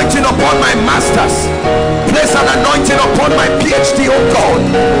an anointing upon my masters. Place an anointing upon my PhD, oh God.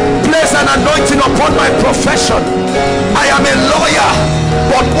 Place an anointing upon my profession. I am a lawyer,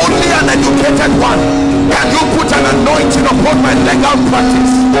 but only an educated one. Can you put an anointing upon my legal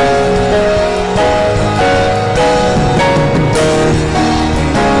practice?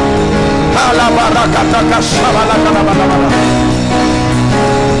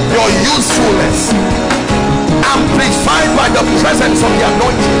 Your usefulness amplified by the presence of the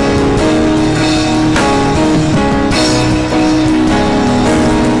anointing.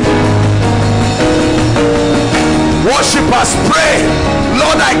 Worshippers, pray.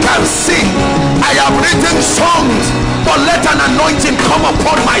 Lord, I can sing. I have written songs, but let an anointing come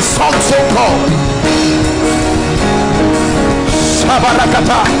upon my songs, oh God.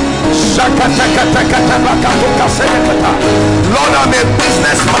 Lord, I'm a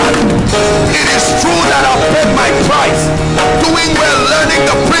businessman. It is true that I've paid my price, doing well, learning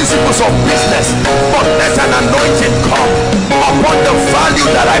the principles of business, but let an anointing come upon the value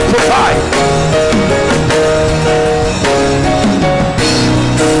that I provide.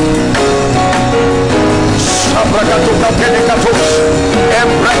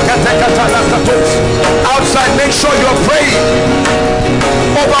 Outside, make sure you're praying.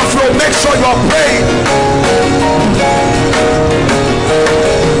 Overflow, make sure you're praying.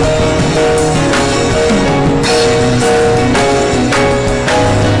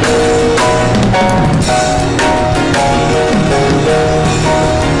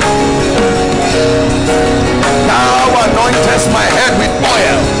 Thou anointest my head with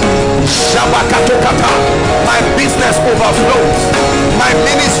oil. My business overflows, my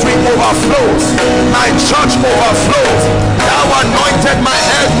ministry overflows, my church overflows. Thou anointed my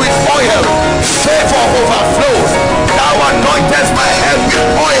head with oil. Favor overflows. Thou anointest my head with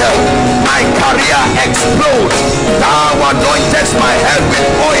oil. My career explodes. Thou anointest my head with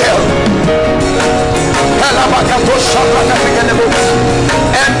oil.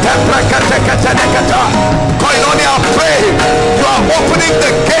 Koinonia, pray. You are opening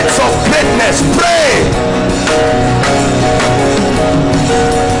the gates of greatness. Pray.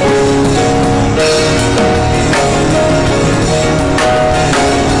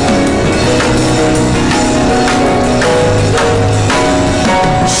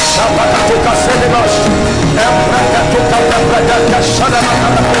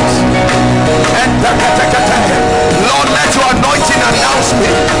 Lord, let your anointing announce me.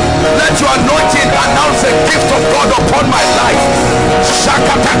 Let your anointing announce the gift of God upon my life.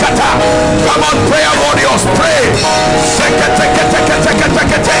 Come on, prayer warriors, pray.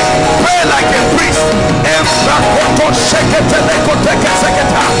 Pray like a priest.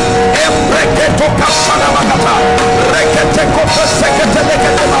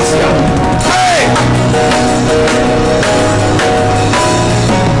 Pray.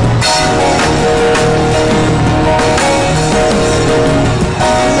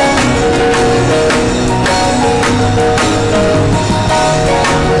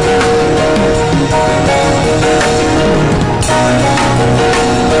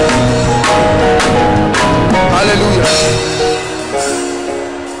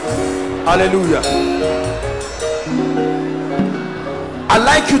 Hallelujah. I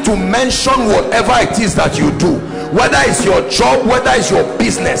like you to mention whatever it is that you do, whether it's your job, whether it's your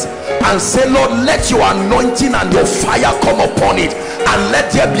business, and say, Lord, let your anointing and your fire come upon it, and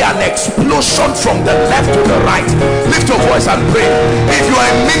let there be an explosion from the left to the right. Lift your voice and pray. If you are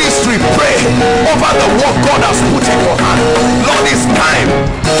in ministry, pray over the work God has put in your hand. Lord, it's time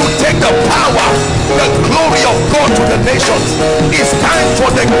to take the power, the glory of God to the nations. It's time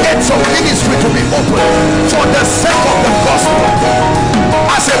for the gates of ministry to be open for the sake of the gospel.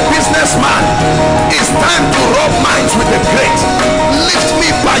 As a businessman, it's time to rub minds with the great. Lift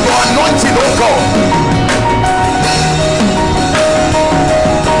me by your anointing, oh God.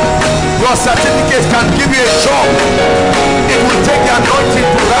 Your certificate can give you a job. It will take the anointing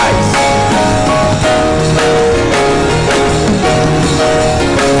to rise.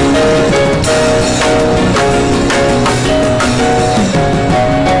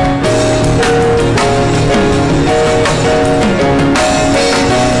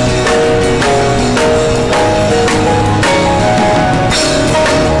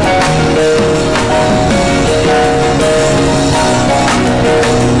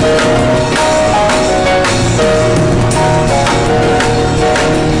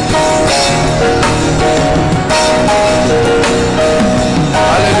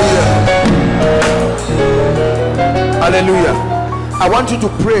 Hallelujah. I want you to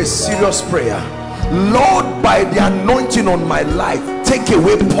pray a serious prayer. Lord, by the anointing on my life, take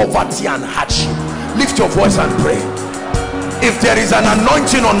away poverty and hardship. Lift your voice and pray. If there is an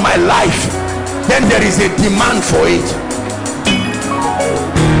anointing on my life, then there is a demand for it.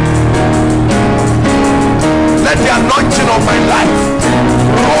 Let the anointing of my life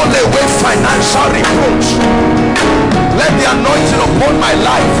roll away financial reproach. Let the anointing upon my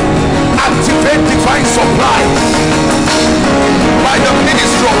life activate divine supply by the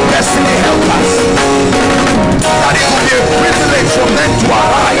ministry of destiny helpers, that it will be a privilege for men to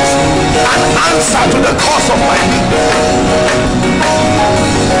arise and answer to the cause of my need.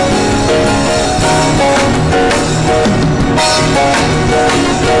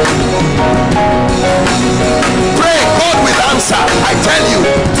 Pray, God will answer, I tell you.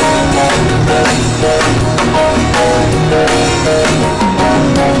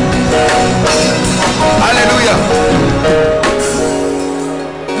 Hallelujah.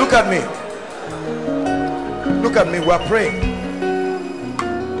 Look at me. Look at me. We are praying.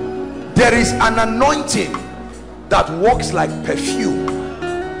 There is an anointing that works like perfume.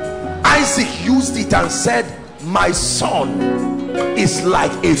 Isaac used it and said, my son is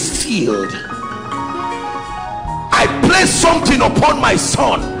like a field. I place something upon my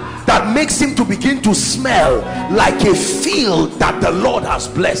son that makes him to begin to smell like a field that the Lord has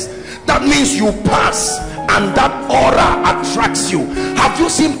blessed. That means you pass and that aura attracts you. Have you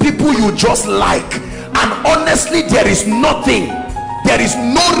seen people you just like, and honestly there is nothing, there is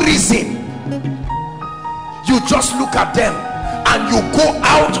no reason, you just look at them and you go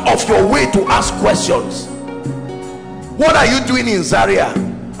out of your way to ask questions. What are you doing in Zaria?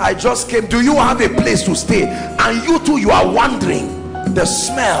 I just came. Do you have a place to stay? And you too, you are wondering the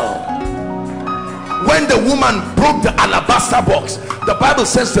smell. When the woman broke the alabaster box, the Bible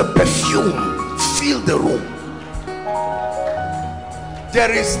says the perfume filled the room.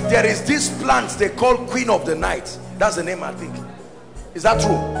 There is this plant they call Queen of the Night. That's the name, I think. Is that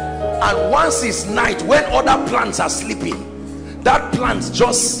true? And once it's night, when other plants are sleeping, that plant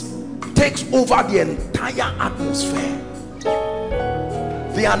just takes over the entire atmosphere.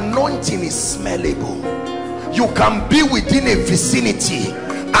 The anointing is smellable. You can be within a vicinity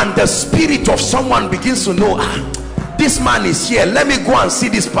and the spirit of someone begins to know, this man is here, let me go and see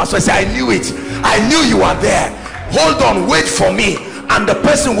this pastor. I say, I knew it, I knew you are there, hold on, wait for me. And the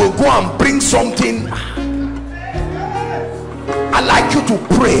person will go and bring something. I like you to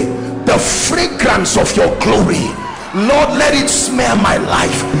pray the fragrance of your glory. Lord, let it smell my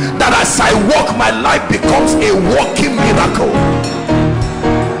life, that as I walk, my life becomes a walking miracle.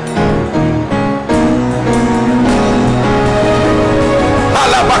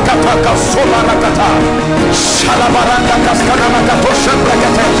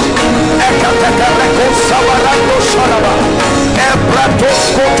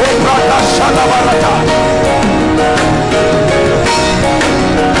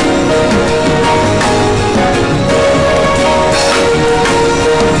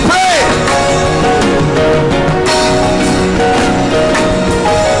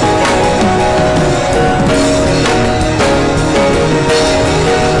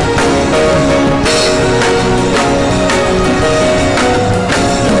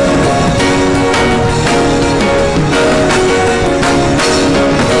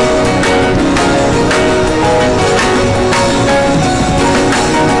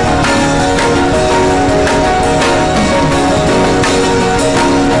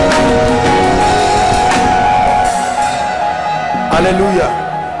 Hallelujah.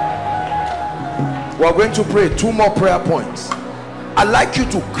 We're going to pray 2 more prayer points. I'd like you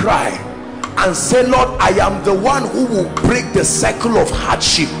to cry and say, Lord, I am the one who will break the cycle of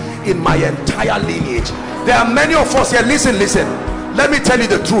hardship in my entire lineage. There are many of us here. Listen, let me tell you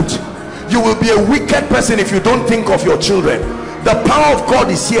the truth. You will be a wicked person if you don't think of your children. The power of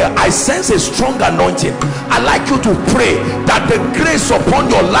God is here. I sense a strong anointing. I'd like you to pray that the grace upon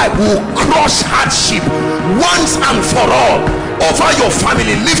your life will crush hardship once and for all over your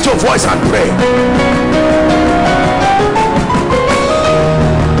family. Lift your voice and pray.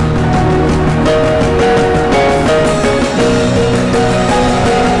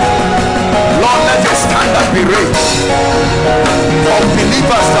 Lord, let your standard be raised of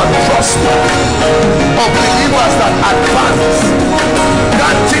believers that prosper, of believers that advance,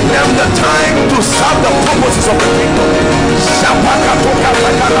 granting them the time to serve the purposes of the kingdom.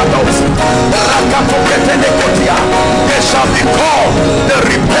 They shall be called the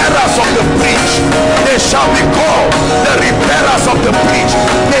repairers of the breach. They shall be called the repairers of the breach.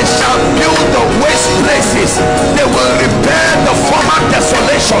 They shall build the waste places. They will repair the former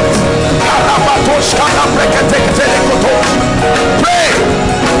desolations. Pray.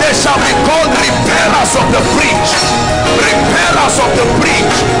 They shall be called repairers of the breach. Repairers of the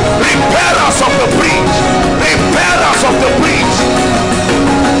breach. Repairers of the breach. Repairers of the breach.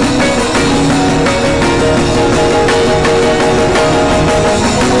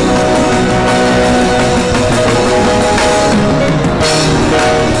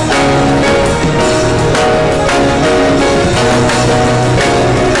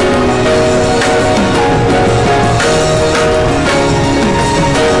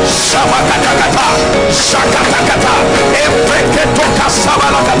 Shakatakata, Ebreketoka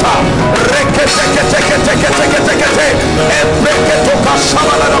Sabalakata, Reketeketeketeketekete, Ebreketoka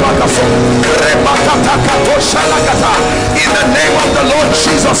Sabalabakaso, Rebakatakato Shalakata. In the name of the Lord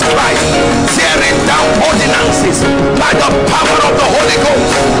Jesus Christ, tearing down ordinances by the power of the Holy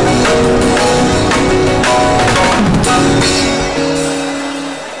Ghost.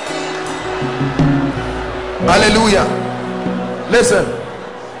 Hallelujah. Listen.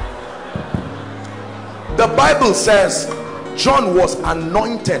 The Bible says John was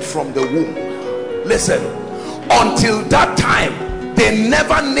anointed from the womb. Listen, until that time they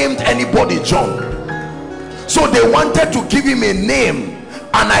never named anybody John. So they wanted to give him a name,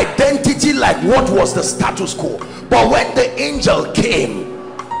 an identity, like what was the status quo. But when the angel came,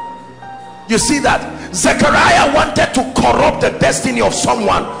 you see that Zechariah wanted to corrupt the destiny of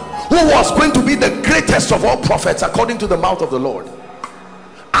someone who was going to be the greatest of all prophets according to the mouth of the Lord.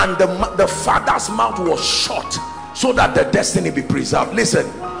 And the father's mouth was shut so that the destiny be preserved. Listen,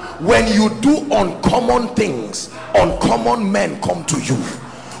 when you do uncommon things, uncommn men come to you.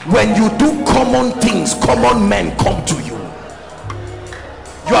 When you do common things, common men come to you.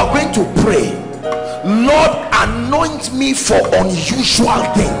 You are going to pray, Lord, anoint me for unusual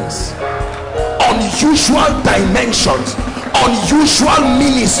things, unusual dimensions, unusual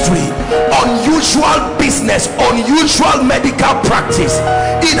ministry, unusual business, unusual medical practice.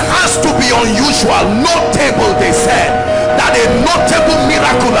 It has to be unusual, notable. They said that a notable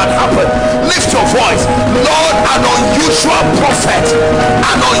miracle had happened. Lift your voice. Lord, an unusual prophet,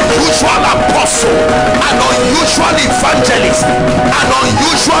 an unusual apostle, an unusual evangelist, an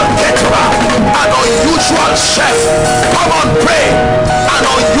unusual caterer, an unusual chef. Come on, pray. An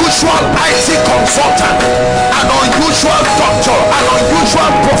unusual IT consultant, an unusual doctor, an unusual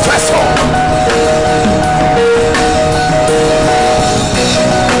professor.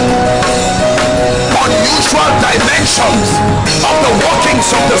 Unusual dimensions of the workings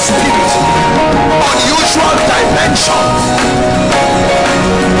of the Spirit. Unusual dimensions.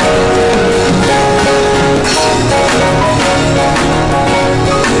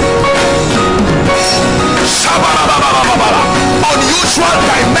 Unusual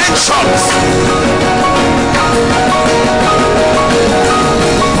dimensions.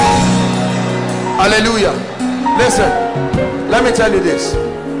 Hallelujah. Listen, let me tell you this.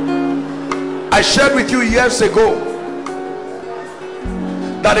 I shared with you years ago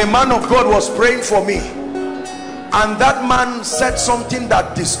that a man of God was praying for me, and that man said something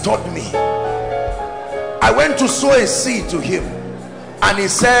that disturbed me. I went to sow a seed to him, and he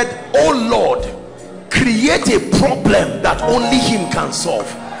said, oh Lord, create a problem that only him can solve.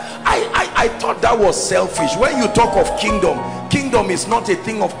 I thought that was selfish. When you talk of kingdom, kingdom is not a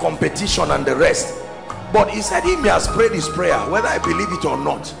thing of competition and the rest. But he said he has prayed his prayer, whether I believe it or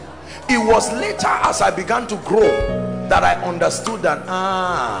not. It was later, as I began to grow, that I understood that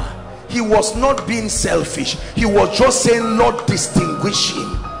he was not being selfish. He was just saying, Lord, distinguish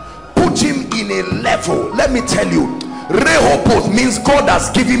him, put him in a level. Let me tell you, Rehoboth means God has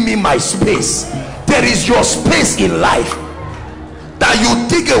given me my space. There is your space in life. That you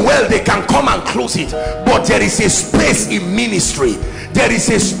dig a well, they can come and close it, but there is a space in ministry. There is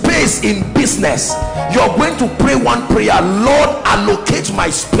a space in business. You're going to pray one prayer: Lord, allocate my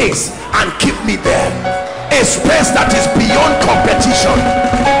space and keep me there. A space that is beyond competition,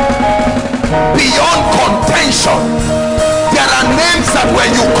 beyond contention. There are names that when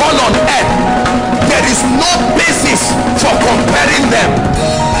you call on earth, there is no basis for comparing them.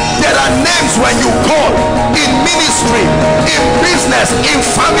 There are names when you call in ministry, in business, in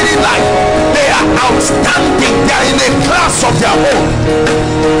family life, they are outstanding. They are in a class of their own.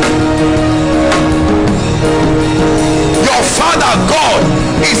 Your Father God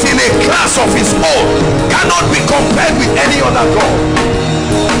is in a class of his own, cannot be compared with any other God.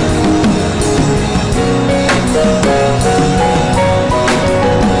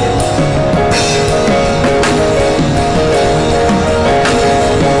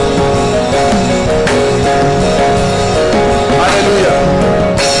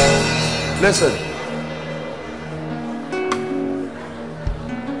 Listen,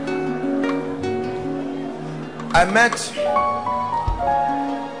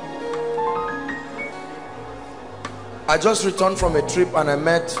 I just returned from a trip and I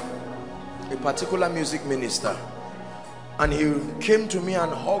met a particular music minister, and he came to me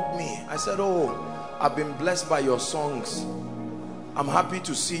and hugged me. I said, oh, I've been blessed by your songs. I'm happy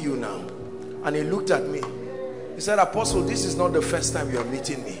to see you now. And he looked at me. He said, Apostle, this is not the first time you're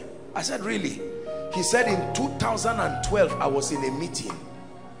meeting me. I said, really? He said, in 2012 I was in a meeting.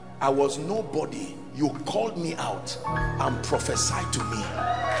 I was nobody. You called me out and prophesied to me.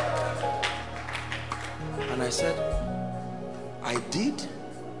 And I said, I did? He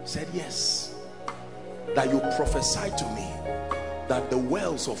said, yes. That you prophesied to me that the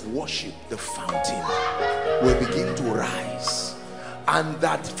wells of worship, the fountain, will begin to rise, and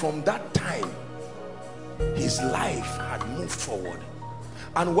that from that time his life had moved forward.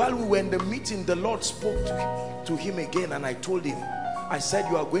 And while we were in the meeting, the Lord spoke to him again, and I told him, I said,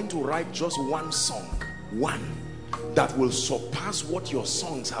 you are going to write just one song, one, that will surpass what your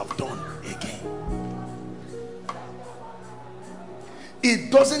songs have done again.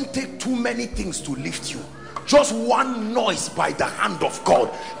 It doesn't take too many things to lift you. Just one noise by the hand of God.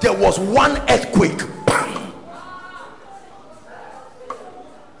 There was one earthquake, bam.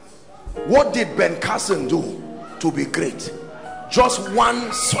 What did Ben Carson do to be great? Just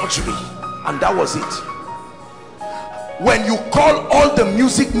one surgery, and that was it. When you call all the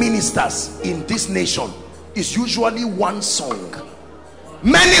music ministers in this nation, it's usually one song.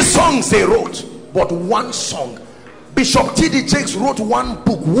 Many songs they wrote, but one song. Bishop T.D. Jakes wrote one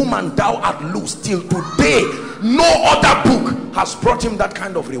book, Woman Thou Art Loose. Till today, no other book has brought him that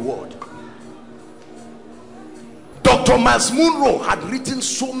kind of reward. Dr. Miles Monroe had written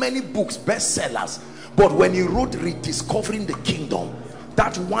so many books, bestsellers, but when he wrote Rediscovering the Kingdom,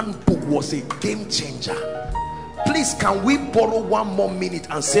 that one book was a game changer. Please, can we borrow one more minute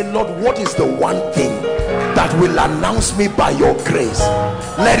and say, Lord, what is the one thing that will announce me by your grace?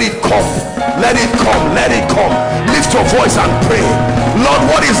 Let it come, let it come, let it come. Lift your voice and pray. Lord,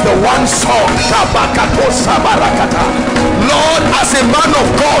 what is the one song? Lord, as a man of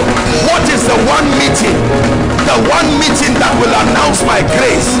God, what is the one meeting? The one meeting that will announce my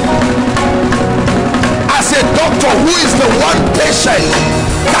grace. As a doctor, who is the one patient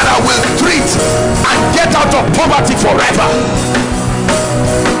that I will treat and get out of poverty forever?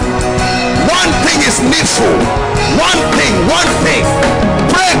 One thing is needful. One thing.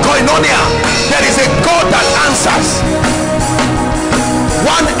 Pray koinonia. There is a God that answers.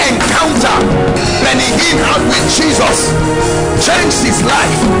 One encounter Benny Hinn had with Jesus changed his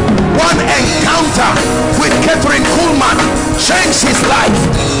life. One encounter with Catherine Kuhlman changed his life.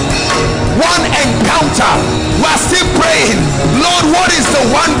 One encounter. We're still praying, Lord, what is the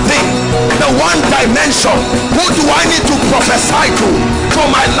one thing, the one dimension? Who do I need to prophesy to for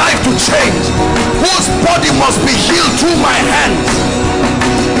my life to change? Whose body must be healed through my hands?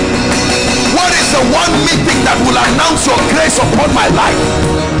 What is the one meeting that will announce your grace upon my life?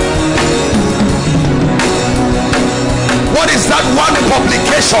 What is that one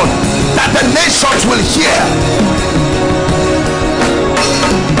publication that the nations will hear?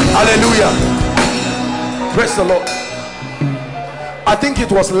 Hallelujah. Praise the Lord. I think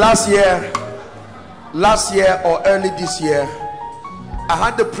it was last year or early this year, I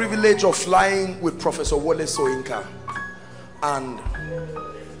had the privilege of flying with Professor Wole Soyinka, and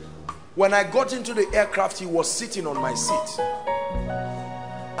when I got into the aircraft, he was sitting on my seat,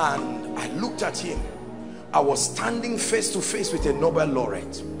 and I looked at him. I was standing face to face with a Nobel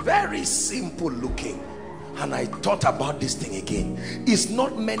laureate, very simple looking, And I thought about this thing again. It's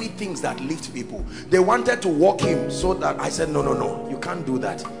not many things that lift people. They wanted to walk him, so that I said, no, no, no, you can't do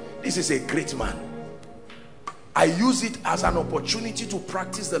that. This is a great man. I use it as an opportunity to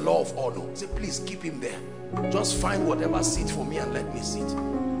practice the law of honor. Say, please keep him there. Just find whatever seat for me and let me sit.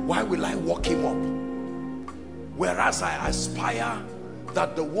 Why will I walk him up? Whereas I aspire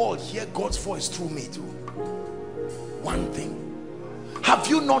that the world hear God's voice through me too. One thing. Have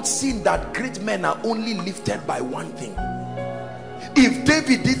you not seen that great men are only lifted by one thing? If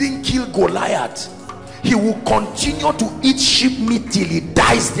David didn't kill Goliath, he will continue to eat sheep meat till he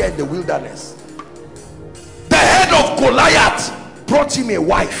dies there in the wilderness. The head of Goliath brought him a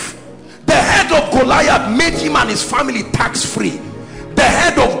wife. The head of Goliath made him and his family tax free. The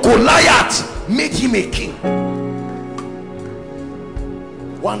head of Goliath made him a king.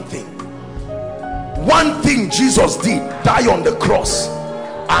 One thing Jesus did, die on the cross,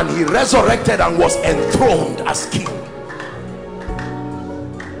 and he resurrected and was enthroned as king.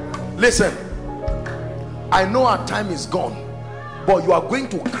 Listen, I know our time is gone, but you are going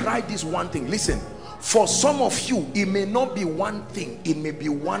to cry this one thing. Listen, for some of you, it may not be one thing, it may be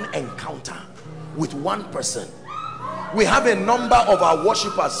one encounter with one person. We have a number of our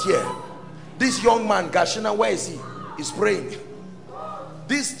worshippers here. This young man, Gashina, where is he? He's praying.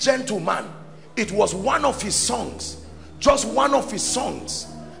 This gentleman, it was one of his songs, just one of his songs,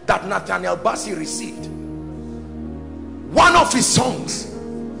 that Nathaniel Bassey received. One of his songs.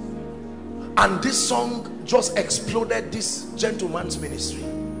 And this song just exploded this gentleman's ministry.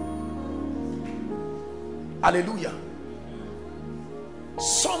 Hallelujah.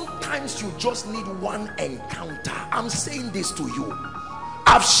 Sometimes you just need one encounter. I'm saying this to you.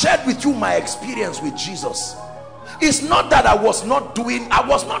 I've shared with you my experience with Jesus. It's not that I was not doing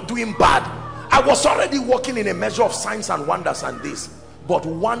bad. I was already walking in a measure of signs and wonders and this. But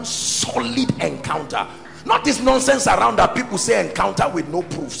one solid encounter. Not this nonsense around that people say encounter with no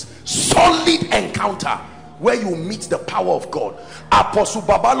proofs. Solid encounter where you meet the power of God. Apostle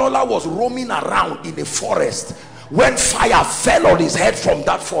Babalola was roaming around in a forest when fire fell on his head from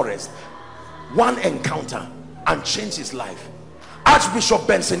that forest. One encounter and changed his life. Archbishop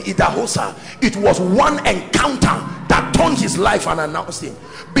Benson Idahosa, it was one encounter that turned his life and announced him.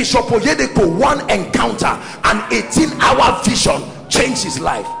 Bishop Oyedeko, one encounter, an 18-hour vision changed his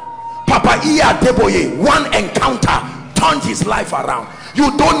life. Papa Iya Deboye, one encounter turned his life around. You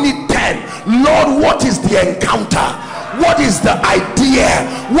don't need 10. Lord, what is the encounter? What is the idea?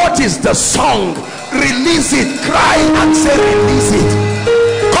 What is the song? Release it. Cry and say release it.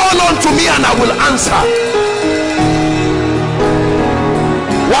 Call on to me and I will answer.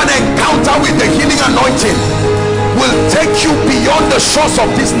 One encounter with the healing anointing will take you beyond the shores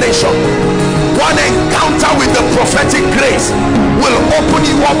of this nation. One encounter with the prophetic grace will open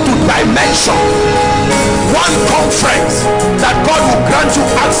you up to dimension. One conference that God will grant you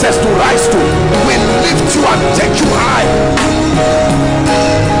access to rise to will lift you and take you high.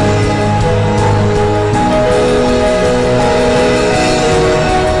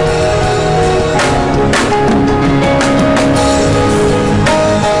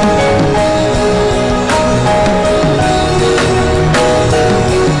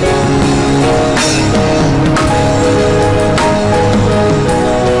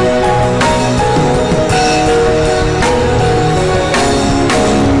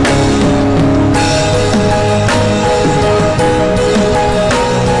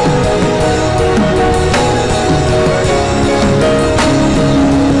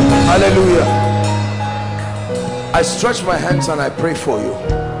 Hallelujah. I stretch my hands and I pray for you.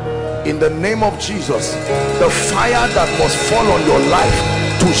 In the name of Jesus, the fire that must fall on your life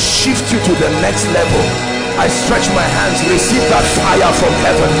to shift you to the next level, I stretch my hands. Receive that fire from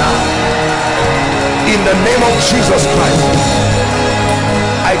heaven now. In the name of Jesus Christ,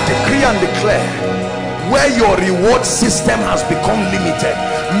 I decree and declare, where your reward system has become limited,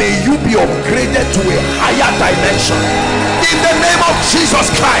 may you be upgraded to a higher dimension. In the name of Jesus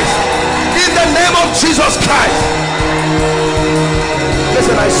Christ. In the name of Jesus Christ.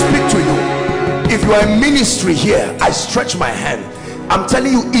 Listen, I speak to you. If you are in ministry here, I stretch my hand. I'm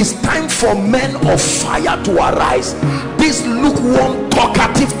telling you, it's time for men of fire to arise. This lukewarm,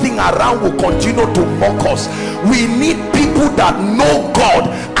 talkative thing around will continue to mock us. We need people that know God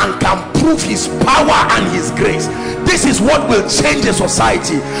and can prove his power and his grace. This is what will change a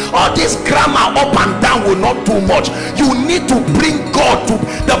society. All this grammar up and down will not do much. You need to bring God to.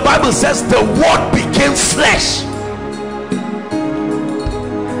 The Bible says the word became flesh.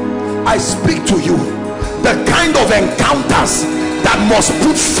 I speak to you, the kind of encounters that must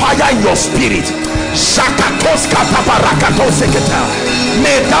put fire in your spirit.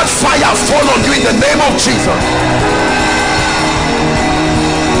 May that fire fall on you in the name of Jesus.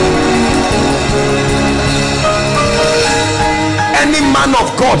 Any man of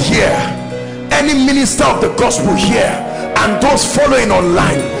God here, any minister of the gospel here, and those following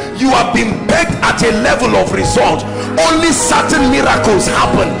online, you have been pegged at a level of result. Only certain miracles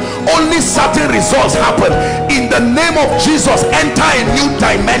happen, only certain results happen. In the name of Jesus, enter a new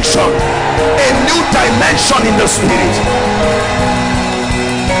dimension in the spirit.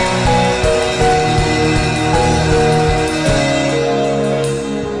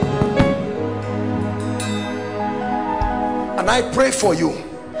 And I pray for you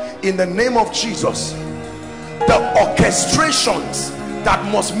in the name of Jesus, the orchestrations that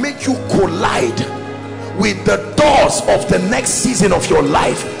must make you collide with the doors of the next season of your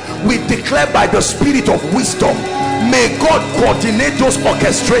life, we declare by the spirit of wisdom, may God coordinate those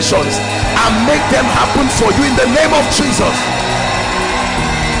orchestrations and make them happen for you in the name of Jesus.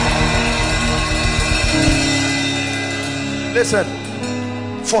 Listen,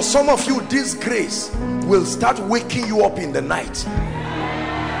 for some of you, this grace will start waking you up in the night.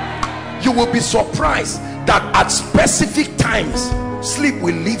 You will be surprised that at specific times sleep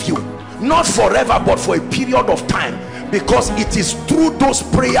will leave you, not forever but for a period of time, because it is through those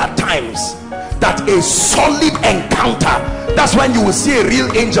prayer times that a solid encounter, that's when you will see a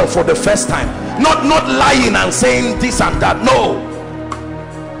real angel for the first time. Not lying and saying this and that. No,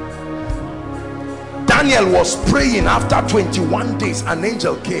 Daniel was praying. After 21 days an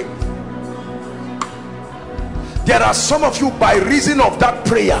angel came. There are some of you, by reason of that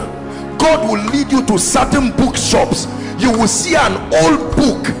prayer, God will lead you to certain bookshops. You will see an old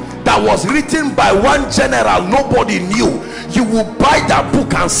book that was written by one general nobody knew. You will buy that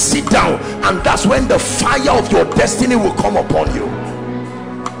book and sit down, and that's when the fire of your destiny will come upon you.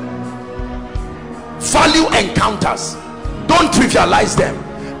 Value encounters, don't trivialize them.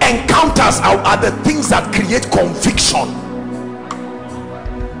 Encounters are the things that create conviction.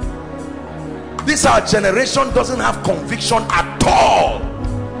 This our generation doesn't have conviction at all.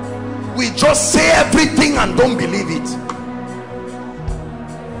 We just say everything and don't believe it.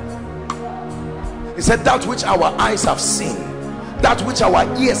 He said, that which our eyes have seen, that which our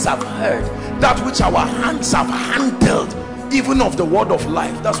ears have heard, that which our hands have handled, even of the word of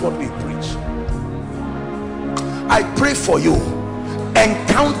life. That's what we preach. I pray for you,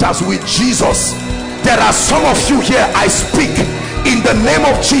 encounters with Jesus. There are some of you here, I speak in the name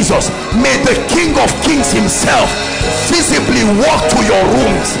of Jesus. May the King of Kings himself visibly walk to your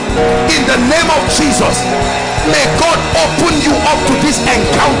rooms in the name of Jesus. May God open you up to these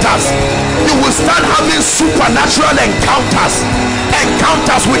encounters. You will start having supernatural encounters,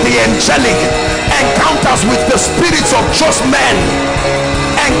 encounters with the angelic, encounters with the spirits of just men,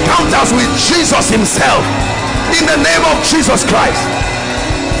 encounters with Jesus himself in the name of Jesus Christ.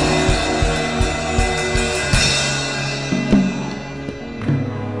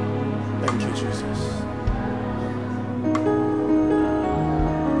 Thank you, Jesus.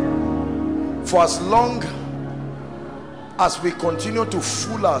 For as long as we continue to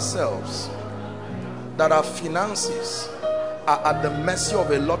fool ourselves that our finances are at the mercy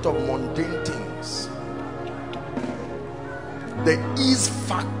of a lot of mundane things, the ease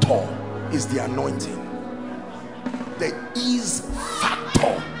factor is the anointing. The ease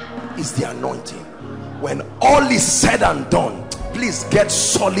factor is the anointing. When all is said and done, please get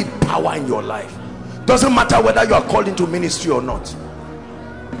solid power in your life. Doesn't matter whether you are called into ministry or not.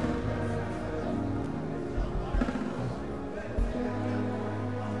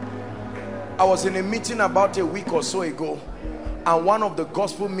 I was in a meeting about a week or so ago, and one of the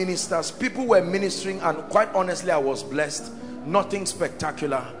gospel ministers, people were ministering, and quite honestly I was blessed. Nothing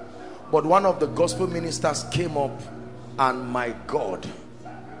spectacular, but one of the gospel ministers came up, and my God,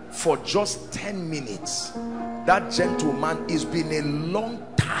 for just 10 minutes, that gentleman, it's been a long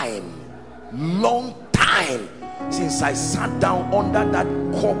time since I sat down under that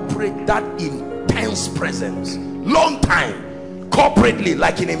corporate, that intense presence. Long time, corporately,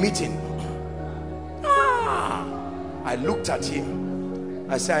 like in a meeting. I looked at him.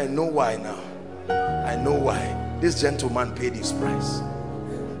 I said, I know why now. I know why. This gentleman paid his price.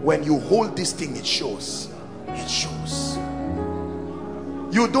 When you hold this thing, it shows. It shows.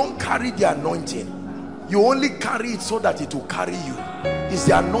 You don't carry the anointing. You only carry it so that it will carry you. It's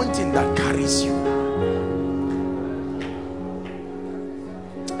the anointing that carries you.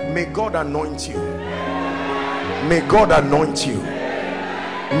 May God anoint you. May God anoint you.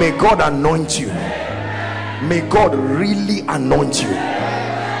 May God anoint you. May God really anoint you,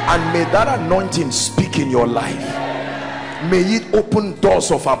 and may that anointing speak in your life. May it open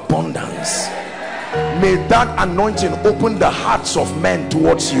doors of abundance. May that anointing open the hearts of men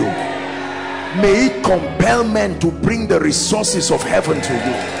towards you. May it compel men to bring the resources of heaven to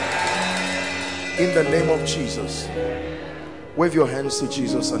you. In the name of Jesus. Wave your hands to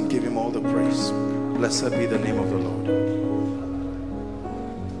Jesus and give him all the praise. Blessed be the name of the Lord.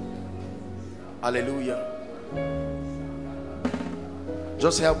 Hallelujah.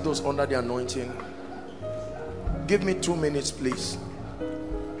 Just help those under the anointing. Give me 2 minutes, please.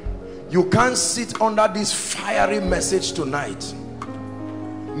 You can't sit under this fiery message tonight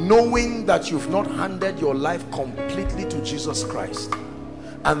knowing that you've not handed your life completely to Jesus Christ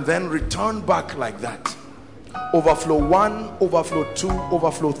and then return back like that. Overflow 1, overflow 2,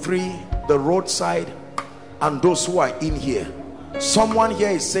 overflow 3, the roadside, and those who are in here. Someone here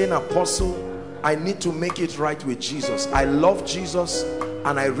is saying, Apostle, I need to make it right with Jesus. I love Jesus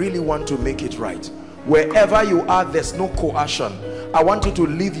and I really want to make it right. Wherever you are, there's no coercion. I want you to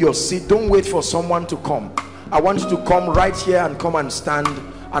leave your seat. Don't wait for someone to come. I want you to come right here and come and stand,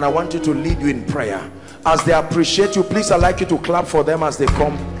 and I want you to lead you in prayer. As they appreciate you, please, I'd like you to clap for them as they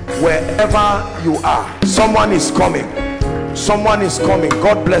come. Wherever you are, someone is coming. Someone is coming.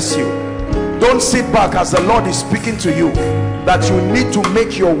 God bless you. Don't sit back as the Lord is speaking to you that you need to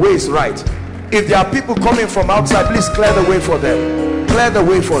make your ways right. If there are people coming from outside, please clear the way for them. Clear the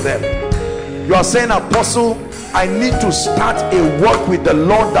way for them. You are saying, Apostle, I need to start a work with the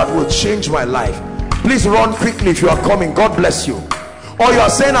Lord that will change my life. Please run quickly if you are coming. God bless you. Or you are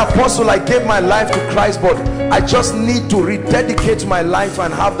saying, Apostle, I gave my life to Christ, but I just need to rededicate my life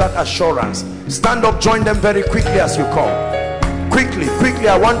and have that assurance. Stand up, join them very quickly as you come. Quickly, quickly,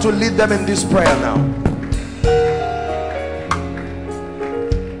 I want to lead them in this prayer now.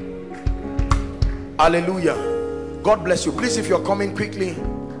 Hallelujah. God bless you. Please, if you're coming quickly,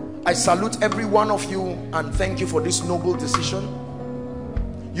 I salute every one of you and thank you for this noble decision.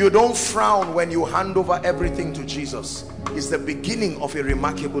 You don't frown when you hand over everything to Jesus. It's the beginning of a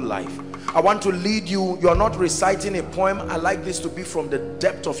remarkable life. I want to lead you. You're not reciting a poem. I like this to be from the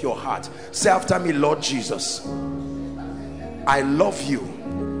depth of your heart. Say after me, Lord Jesus, I love you.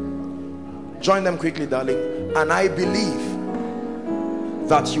 Join them quickly, darling. And I believe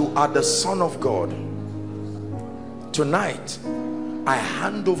that you are the Son of God. Tonight, I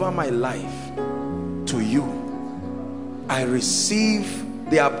hand over my life to you. I receive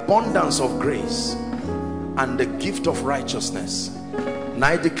the abundance of grace and the gift of righteousness. And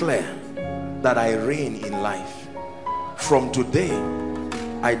I declare that I reign in life. From today,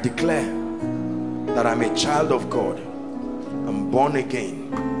 I declare that I'm a child of God. I'm born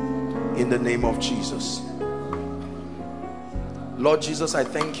again in the name of Jesus. Lord Jesus, I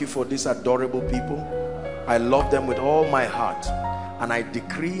thank you for these adorable people. I love them with all my heart. And I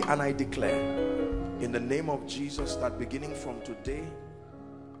decree and I declare in the name of Jesus that beginning from today,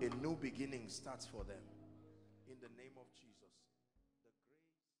 a new beginning starts for them. In the name of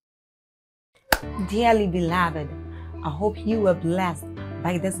Jesus. Dearly beloved, I hope you were blessed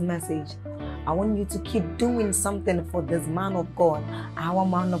by this message. I want you to keep doing something for this man of God, our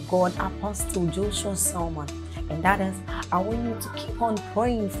man of God, Apostle Joshua Selman. And that is, I want you to keep on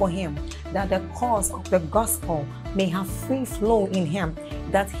praying for him, that the cause of the gospel may have free flow in him,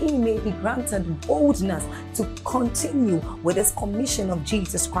 that he may be granted boldness to continue with this commission of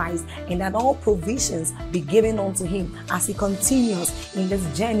Jesus Christ, and that all provisions be given unto him as he continues in this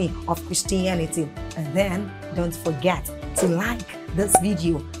journey of Christianity. And then don't forget to like this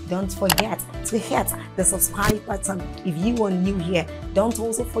video. Don't forget to hit the subscribe button if you are new here. Don't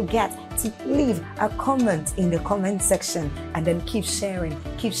also forget to leave a comment in the comment section, and then keep sharing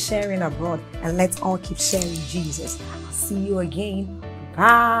abroad, and let's all keep sharing Jesus. I'll see you again.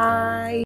 Bye.